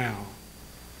now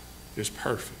is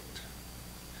perfect.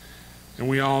 And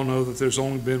we all know that there's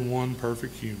only been one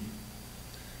perfect human,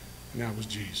 and that was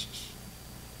Jesus.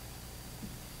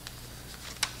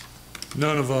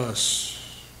 None of us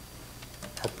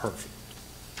are perfect.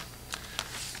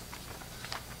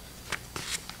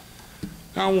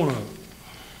 Now I want to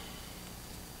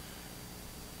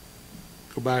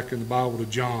go back in the Bible to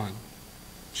John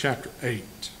chapter 8.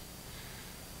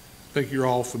 I think you're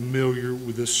all familiar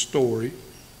with this story.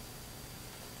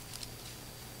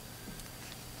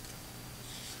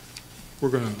 We're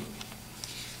going to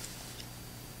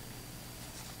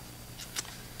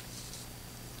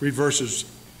read verses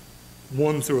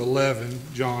 1 through 11,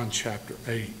 John chapter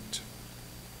 8.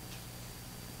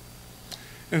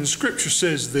 And the scripture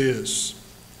says this: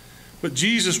 "But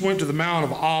Jesus went to the Mount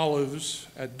of Olives.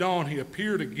 At dawn he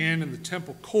appeared again in the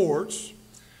temple courts,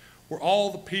 where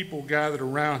all the people gathered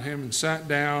around him and sat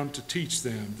down to teach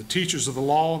them. The teachers of the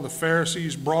law and the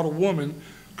Pharisees brought a woman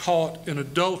caught in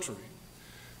adultery.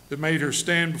 They made her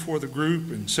stand before the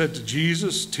group and said to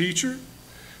Jesus, 'Teacher,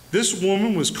 this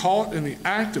woman was caught in the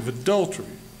act of adultery.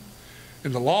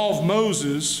 And the law of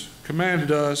Moses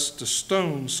commanded us to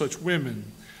stone such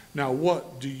women. Now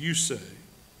what do you say?'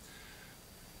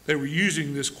 They were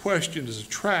using this question as a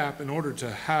trap in order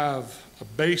to have a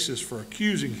basis for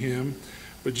accusing him.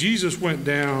 But Jesus bent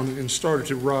down and started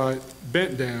to write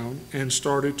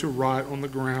on the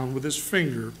ground with his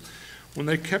finger. When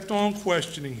they kept on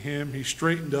questioning him, he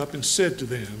straightened up and said to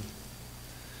them,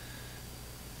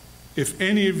 'If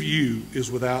any of you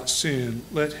is without sin,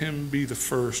 let him be the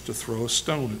first to throw a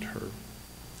stone at her.'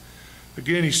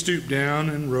 Again he stooped down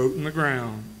and wrote in the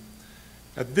ground.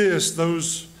 At this,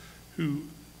 those who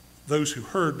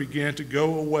heard began to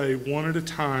go away one at a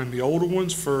time, the older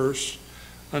ones first,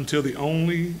 until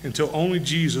only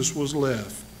Jesus was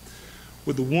left,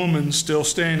 with the woman still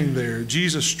standing there.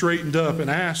 Jesus straightened up and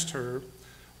asked her,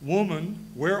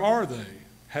 'Woman, where are they?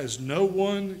 Has no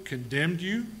one condemned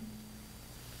you?'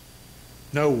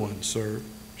 'No one, sir,'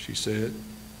 she said.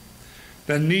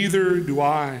 'Then neither do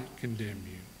I condemn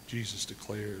you,' Jesus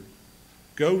declared.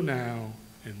 'Go now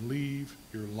and leave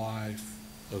your life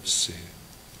of sin.'"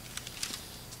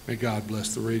 May God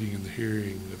bless the reading and the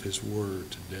hearing of his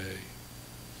word today.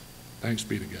 Thanks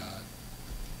be to God.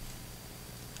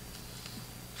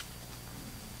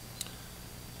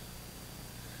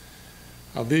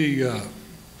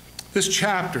 This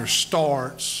chapter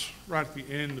starts right at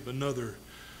the end of another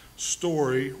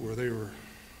story where they were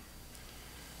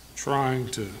trying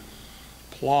to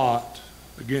plot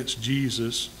against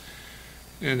Jesus.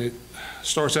 And it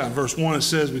starts out in verse 1. It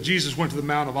says, "But Jesus went to the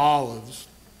Mount of Olives."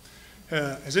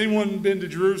 Has anyone been to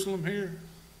Jerusalem here?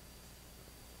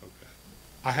 Okay.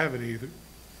 I haven't either.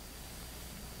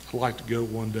 I'd like to go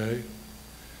one day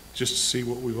just to see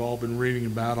what we've all been reading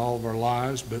about all of our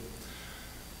lives. But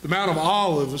the Mount of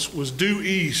Olives was due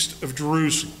east of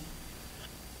Jerusalem.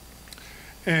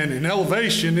 And in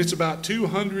elevation, it's about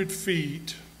 200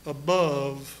 feet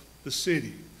above the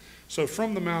city. So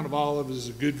from the Mount of Olives is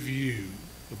a good view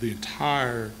of the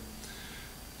entire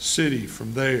city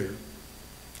from there.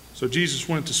 So Jesus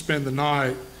went to spend the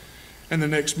night, and the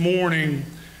next morning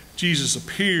Jesus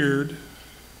appeared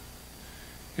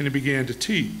and he began to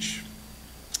teach.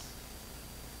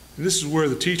 And this is where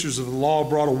the teachers of the law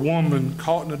brought a woman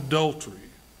caught in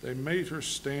adultery. They made her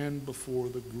stand before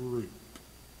the group.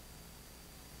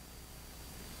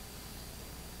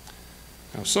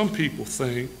 Now, some people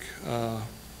think that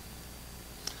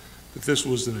this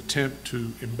was an attempt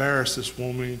to embarrass this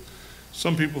woman.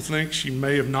 Some people think she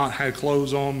may have not had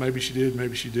clothes on. Maybe she did,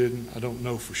 maybe she didn't. I don't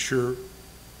know for sure.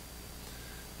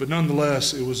 But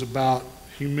nonetheless, it was about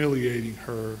humiliating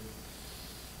her.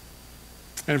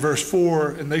 And verse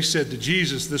 4, "And they said to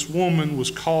Jesus, 'This woman was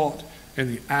caught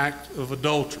in the act of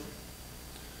adultery.'"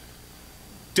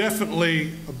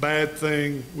 Definitely a bad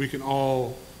thing. We can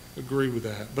all agree with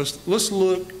that. But let's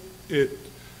look at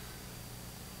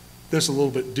this a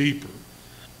little bit deeper.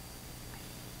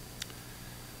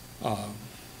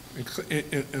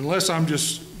 Unless I'm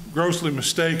just grossly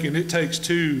mistaken, it takes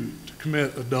two to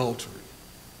commit adultery.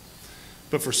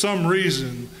 But for some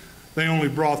reason, they only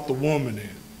brought the woman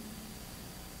in.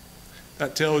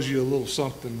 That tells you a little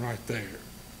something right there.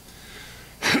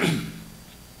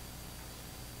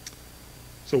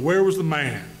 So where was the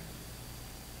man?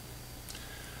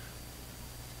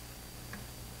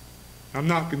 I'm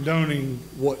not condoning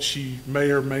what she may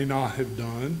or may not have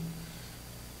done.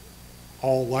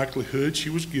 All likelihood she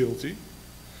was guilty.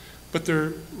 But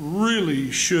there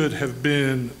really should have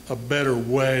been a better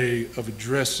way of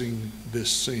addressing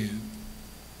this sin.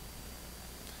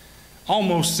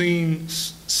 Almost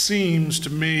seems to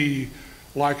me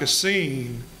like a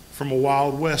scene from a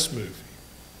Wild West movie.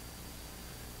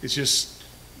 It just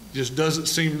doesn't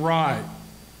seem right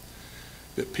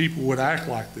that people would act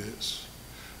like this,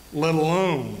 let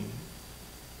alone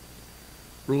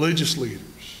religious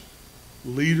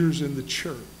leaders in the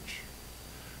church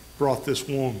brought this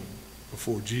woman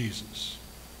before Jesus.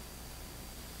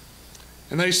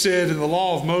 And they said, "In the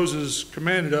law of Moses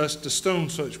commanded us to stone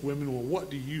such women. Well,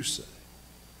 what do you say?"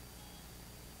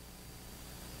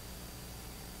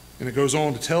 And it goes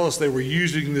on to tell us they were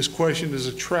using this question as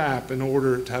a trap in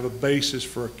order to have a basis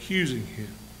for accusing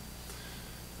him.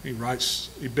 He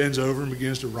bends over and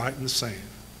begins to write in the sand.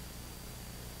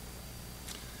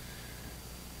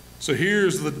 So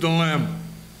here's the dilemma.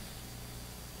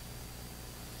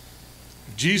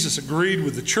 If Jesus agreed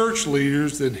with the church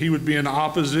leaders, then he would be in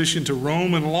opposition to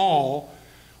Roman law,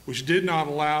 which did not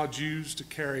allow Jews to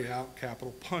carry out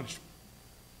capital punishment.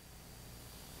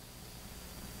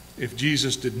 If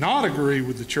Jesus did not agree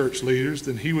with the church leaders,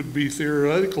 then he would be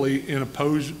theoretically in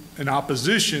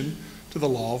opposition to the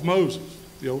law of Moses,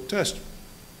 the Old Testament.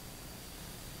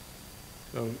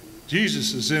 So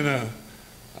Jesus is in a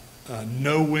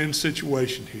no-win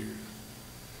situation here.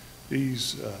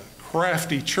 These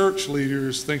crafty church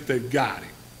leaders think they've got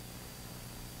him.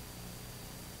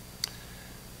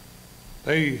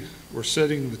 They were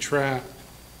setting the trap,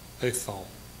 they thought.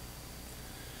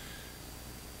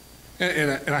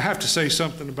 And I have to say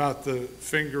something about the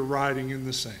finger writing in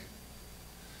the sand.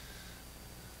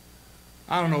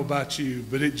 I don't know about you,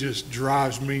 but it just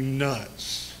drives me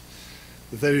nuts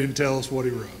that they didn't tell us what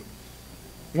he wrote.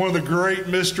 One of the great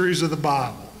mysteries of the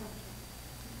Bible.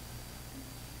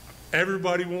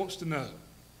 Everybody wants to know,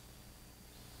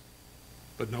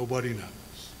 but nobody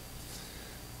knows.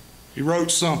 He wrote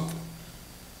something.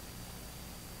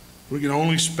 We can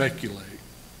only speculate.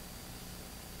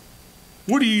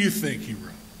 What do you think he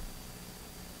wrote?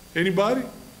 Anybody?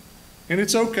 And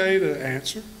it's okay to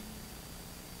answer. Was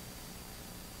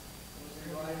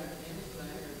he writing anything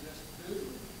or just do?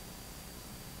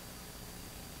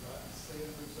 Not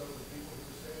saying for some of the people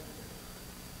who said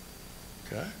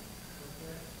it. Okay.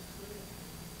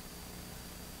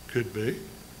 Could be.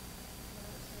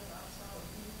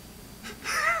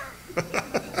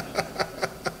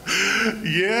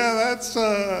 Yeah,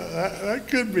 that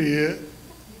could be it.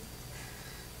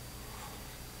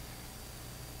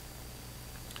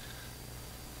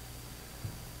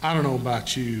 I don't know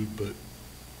about you, but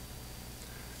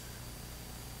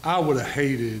I would have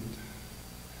hated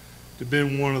to have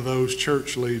been one of those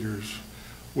church leaders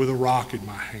with a rock in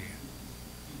my hand,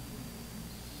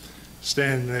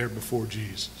 standing there before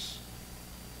Jesus.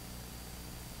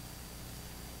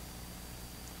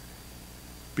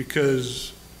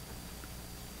 Because,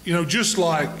 just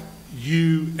like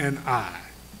you and I,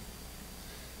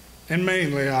 and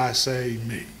mainly I say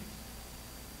me,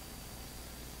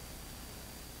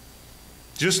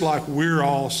 just like we're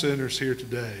all sinners here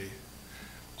today,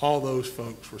 all those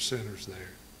folks were sinners there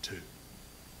too.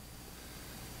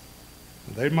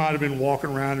 They might have been walking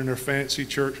around in their fancy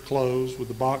church clothes with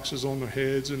the boxes on their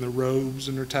heads and their robes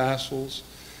and their tassels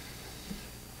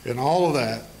and all of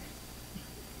that.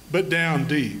 But down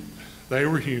deep, they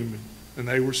were human and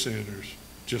they were sinners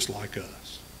just like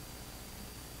us.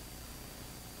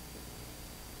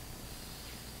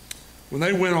 When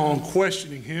they went on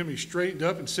questioning him, he straightened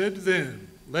up and said to them,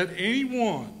 "Let any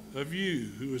one of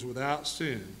you who is without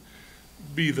sin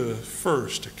be the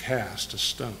first to cast a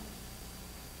stone."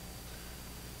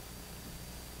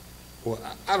 Well,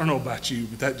 I don't know about you,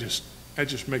 but that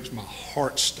just makes my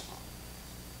heart stop.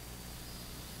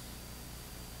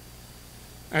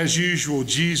 As usual,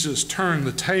 Jesus turned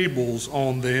the tables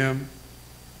on them.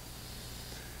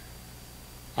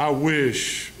 I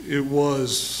wish it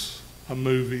was a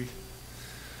movie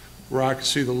where I could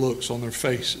see the looks on their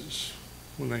faces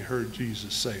when they heard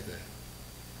Jesus say that.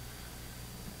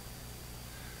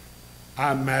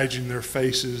 I imagine their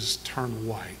faces turned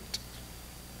white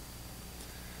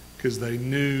because they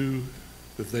knew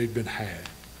that they'd been had.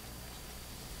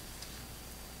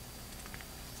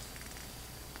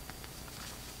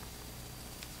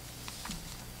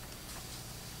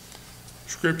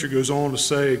 Scripture goes on to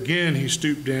say, again he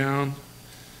stooped down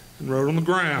and wrote on the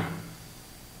ground.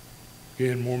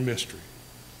 Again, more mystery.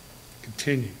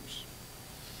 Continues.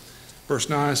 Verse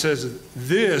 9 says,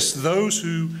 this, those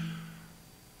who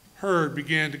heard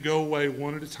began to go away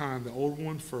one at a time, the old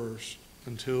one first,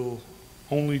 until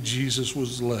only Jesus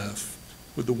was left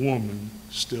with the woman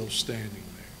still standing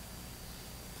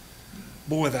there.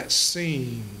 Boy, that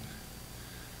scene,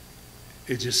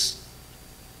 it's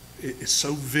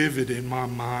so vivid in my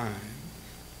mind.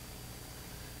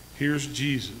 Here's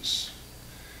Jesus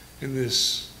and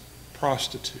this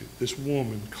prostitute, this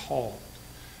woman caught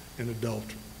in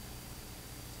adultery.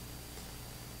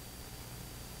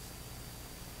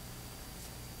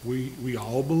 We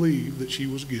all believe that she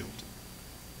was guilty.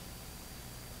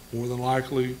 More than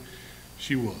likely,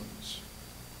 she was.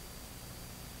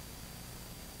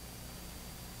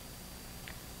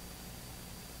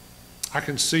 I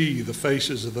can see the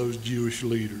faces of those Jewish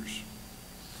leaders.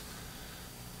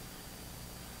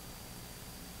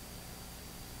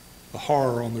 The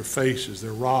horror on their faces,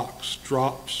 their rocks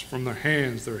drops from their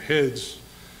hands, their heads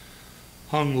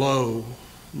hung low,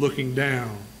 looking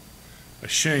down,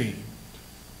 ashamed.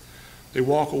 They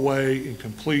walk away in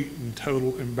complete and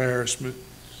total embarrassment.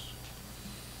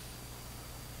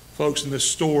 Folks, in this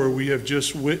story, we have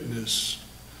just witnessed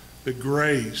the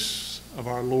grace of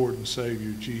our Lord and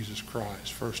Savior, Jesus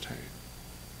Christ, firsthand.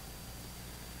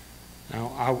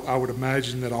 Now, I would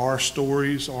imagine that our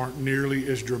stories aren't nearly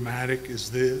as dramatic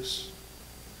as this.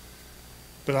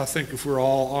 But I think if we're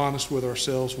all honest with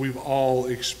ourselves, we've all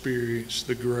experienced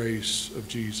the grace of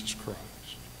Jesus Christ.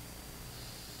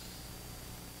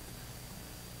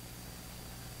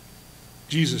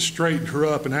 Jesus straightened her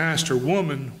up and asked her,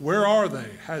 "Woman, where are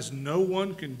they? Has no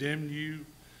one condemned you?"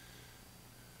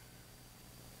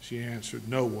 She answered,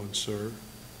 "No one, sir."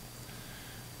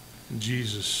 And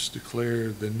Jesus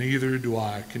declared that neither do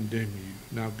I condemn you.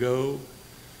 Now go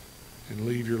and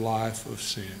leave your life of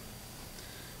sin.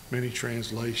 Many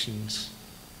translations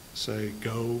say,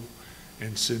 go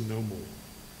and sin no more.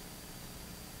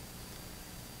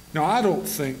 Now, I don't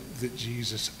think that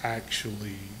Jesus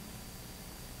actually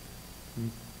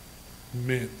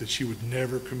meant that she would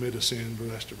never commit a sin the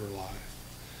rest of her life.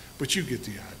 But you get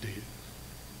the idea.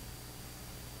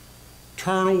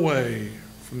 Turn away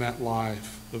from that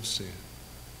life of sin.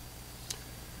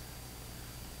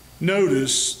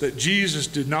 Notice that Jesus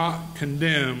did not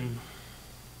condemn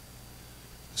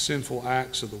the sinful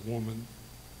acts of the woman.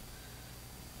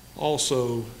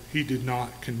 Also, he did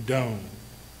not condone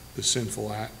the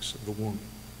sinful acts of the woman.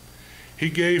 He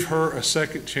gave her a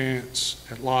second chance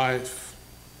at life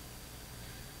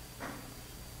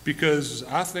because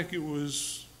I think it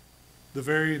was the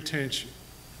very intention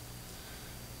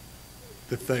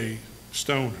that they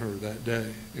stone her that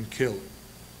day and kill her.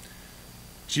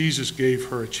 Jesus gave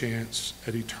her a chance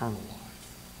at eternal life.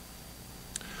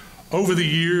 Over the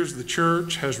years, the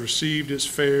church has received its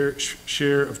fair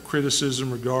share of criticism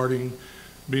regarding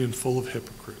being full of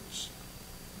hypocrites.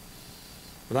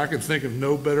 But I can think of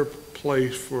no better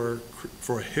place for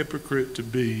a hypocrite to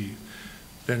be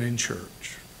than in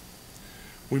church.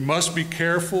 We must be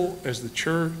careful as the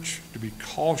church to be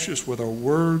cautious with our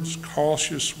words,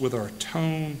 cautious with our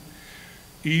tone,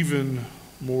 even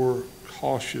more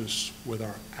cautious with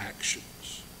our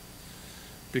actions.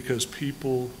 Because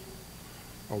people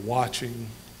are watching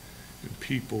and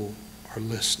people are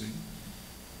listening.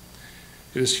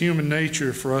 It is human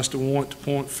nature for us to want to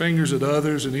point fingers at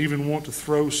others and even want to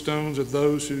throw stones at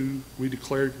those who we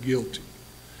declared guilty.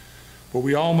 But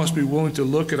we all must be willing to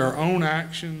look at our own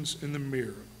actions in the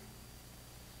mirror.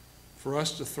 For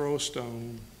us to throw a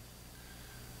stone,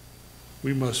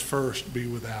 we must first be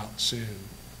without sin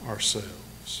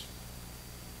ourselves.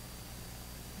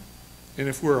 And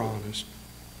if we're honest,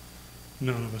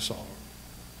 none of us are.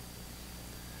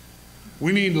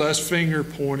 We need less finger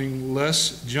pointing,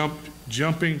 less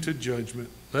jumping to judgment,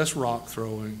 less rock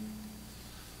throwing.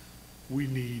 We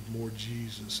need more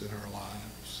Jesus in our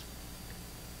lives.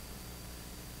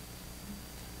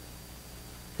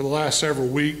 For the last several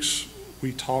weeks,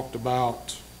 we talked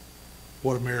about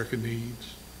what America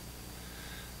needs.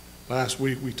 Last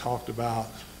week, we talked about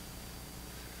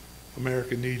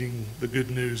America needing the good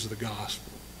news of the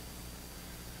gospel.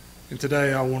 And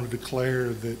today, I want to declare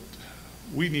that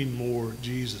we need more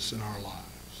Jesus in our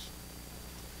lives.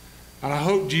 And I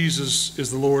hope Jesus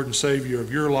is the Lord and Savior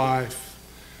of your life,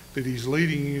 that he's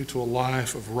leading you to a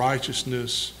life of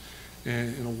righteousness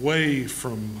and away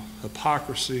from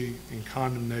hypocrisy and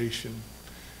condemnation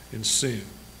and sin.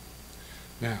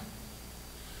 Now,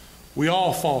 we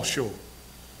all fall short,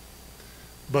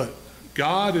 but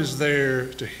God is there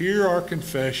to hear our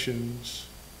confessions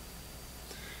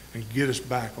and get us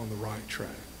back on the right track.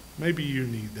 Maybe you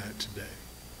need that today.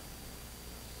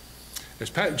 As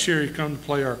Pat and Sherry come to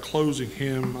play our closing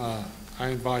hymn, I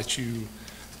invite you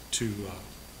to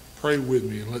pray with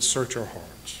me, and let's search our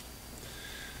hearts.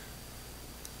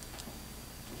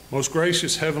 Most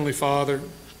gracious Heavenly Father,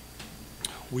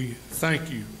 we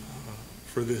thank you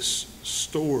for this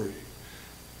story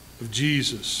of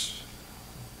Jesus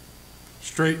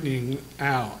straightening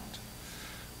out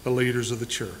the leaders of the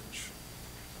church.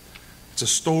 It's a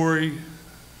story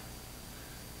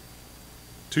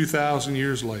 2,000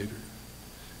 years later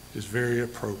is very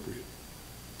appropriate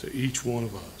to each one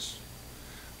of us.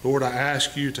 Lord, I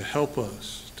ask you to help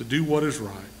us to do what is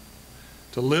right,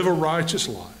 to live a righteous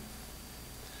life,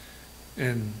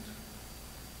 and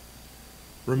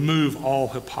remove all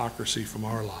hypocrisy from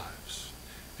our lives.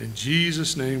 In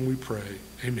Jesus' name we pray,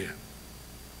 amen.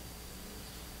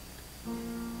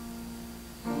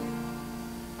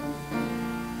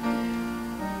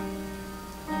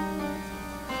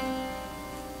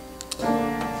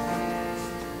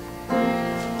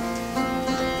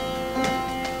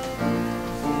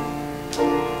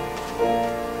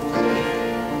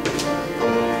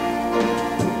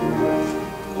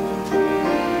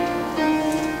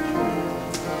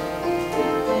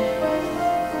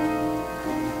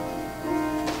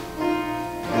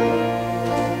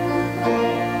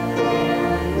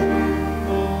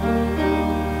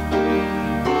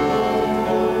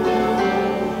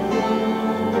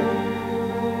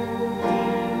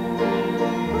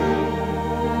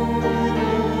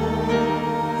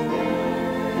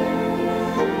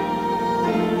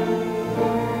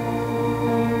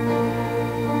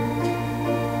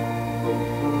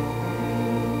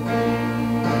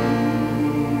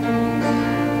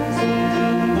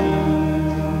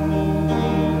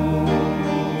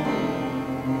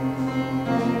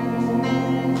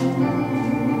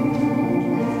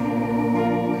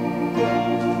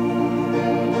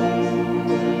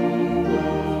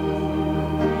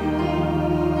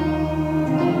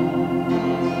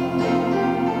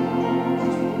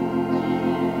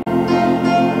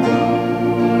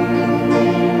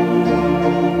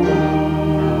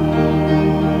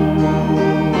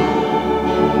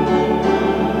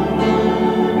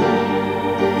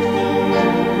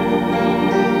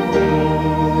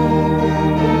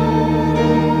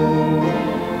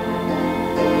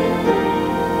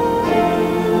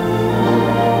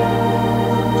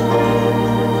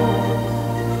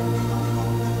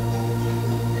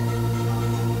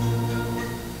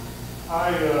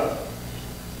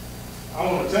 I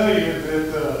want to tell you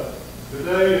that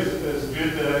today is a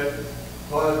good day.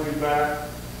 Glad to be back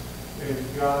in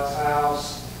God's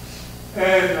house.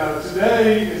 And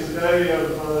today is a day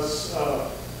of us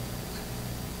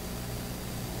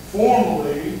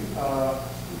formally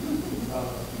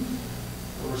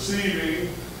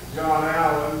receiving John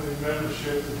Allen in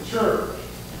membership to the church.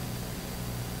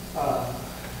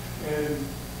 And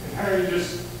Harry,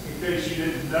 just in case you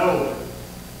didn't know it,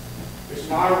 it's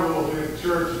my rule in the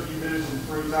church if you miss them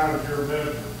 3 times, you're a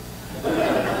member.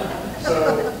 So,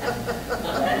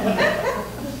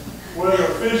 whether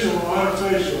official or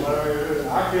unofficial, I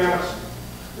count.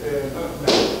 And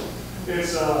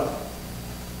it's I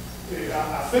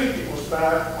think it was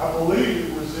back, I believe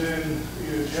it was in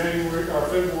either January or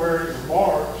February or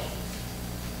March,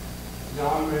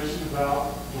 John mentioned about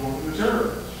joining the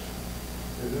church.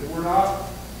 And that we're not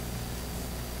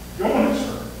going to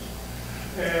church.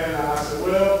 And I said,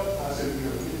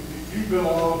 you've been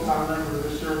a long time member of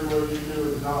this church, whether you do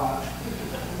it or not.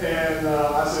 And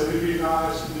I said, it'd be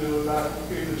nice to do it back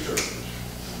in the church.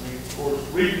 I mean, of course,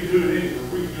 we can do it anywhere.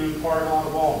 We can do it in the parking lot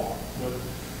of Walmart.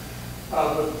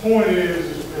 But the point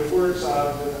is that we're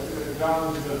excited that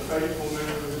John's been a faithful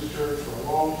member of this church for a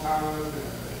long time.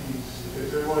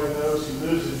 As everybody knows, he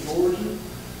lives in Georgia.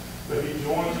 But he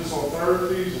joins us on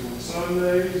Thursdays and on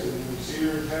Sundays, and he's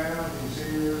here in town, he's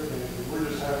here, and we're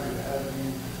just happy to have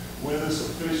you with us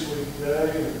officially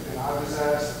today. And I just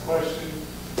asked the question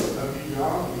of you,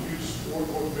 John, will you support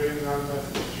what being in our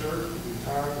Methodist Church with your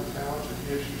time, your talent, your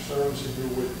gifts, your service, and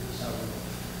your witness?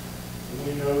 And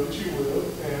we know that you will.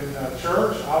 And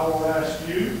church, I will ask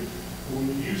you,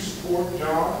 will you support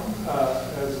John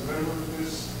as a member of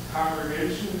this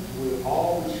congregation with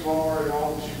all that you are and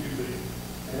all that you can be?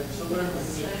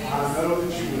 Absolutely. I know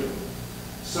that you will.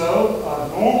 So,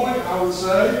 normally I would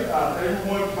say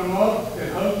everyone come up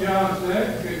and hug John's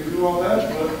neck and do all that,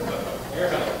 but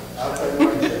I'll tell you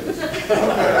what it is. Okay, we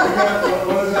got,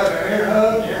 what is that, an air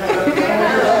hug?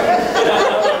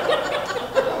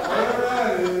 Whatever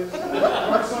that is.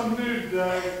 Learned something new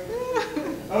today.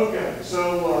 Okay, so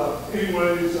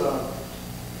anyways,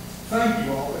 thank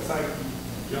you all. Thank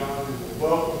you, John, and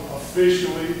welcome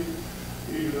officially,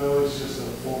 even though it's just a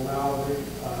formality.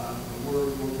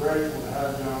 We're grateful to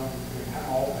have you on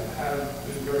and have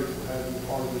been grateful to have you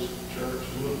part of this church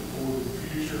and looking forward to the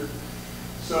future.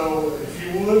 So if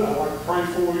you would, I'd like to pray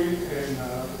for you, and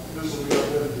this will be our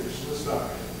benediction. Let's bow our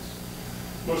heads.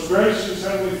 Most gracious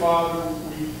Heavenly Father,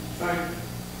 we thank you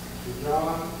for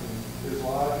John and his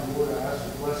life. And Lord, I ask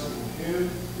a blessing on him,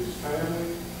 his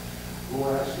family.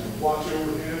 Lord, I ask you to watch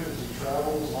over him as he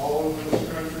travels all over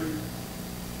this country.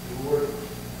 And Lord,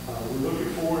 we're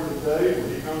looking forward to the day when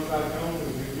he comes back home and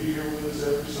he can be here with us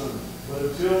every Sunday. But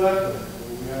until that day,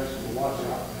 Lord, we ask you to watch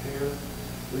out for him,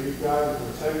 lead, guide, and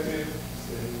protect him.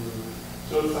 And we're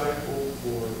so thankful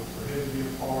for him to be a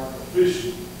part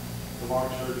officially of our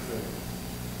church family.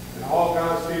 And all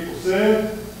God's people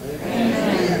said,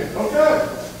 Amen. Okay.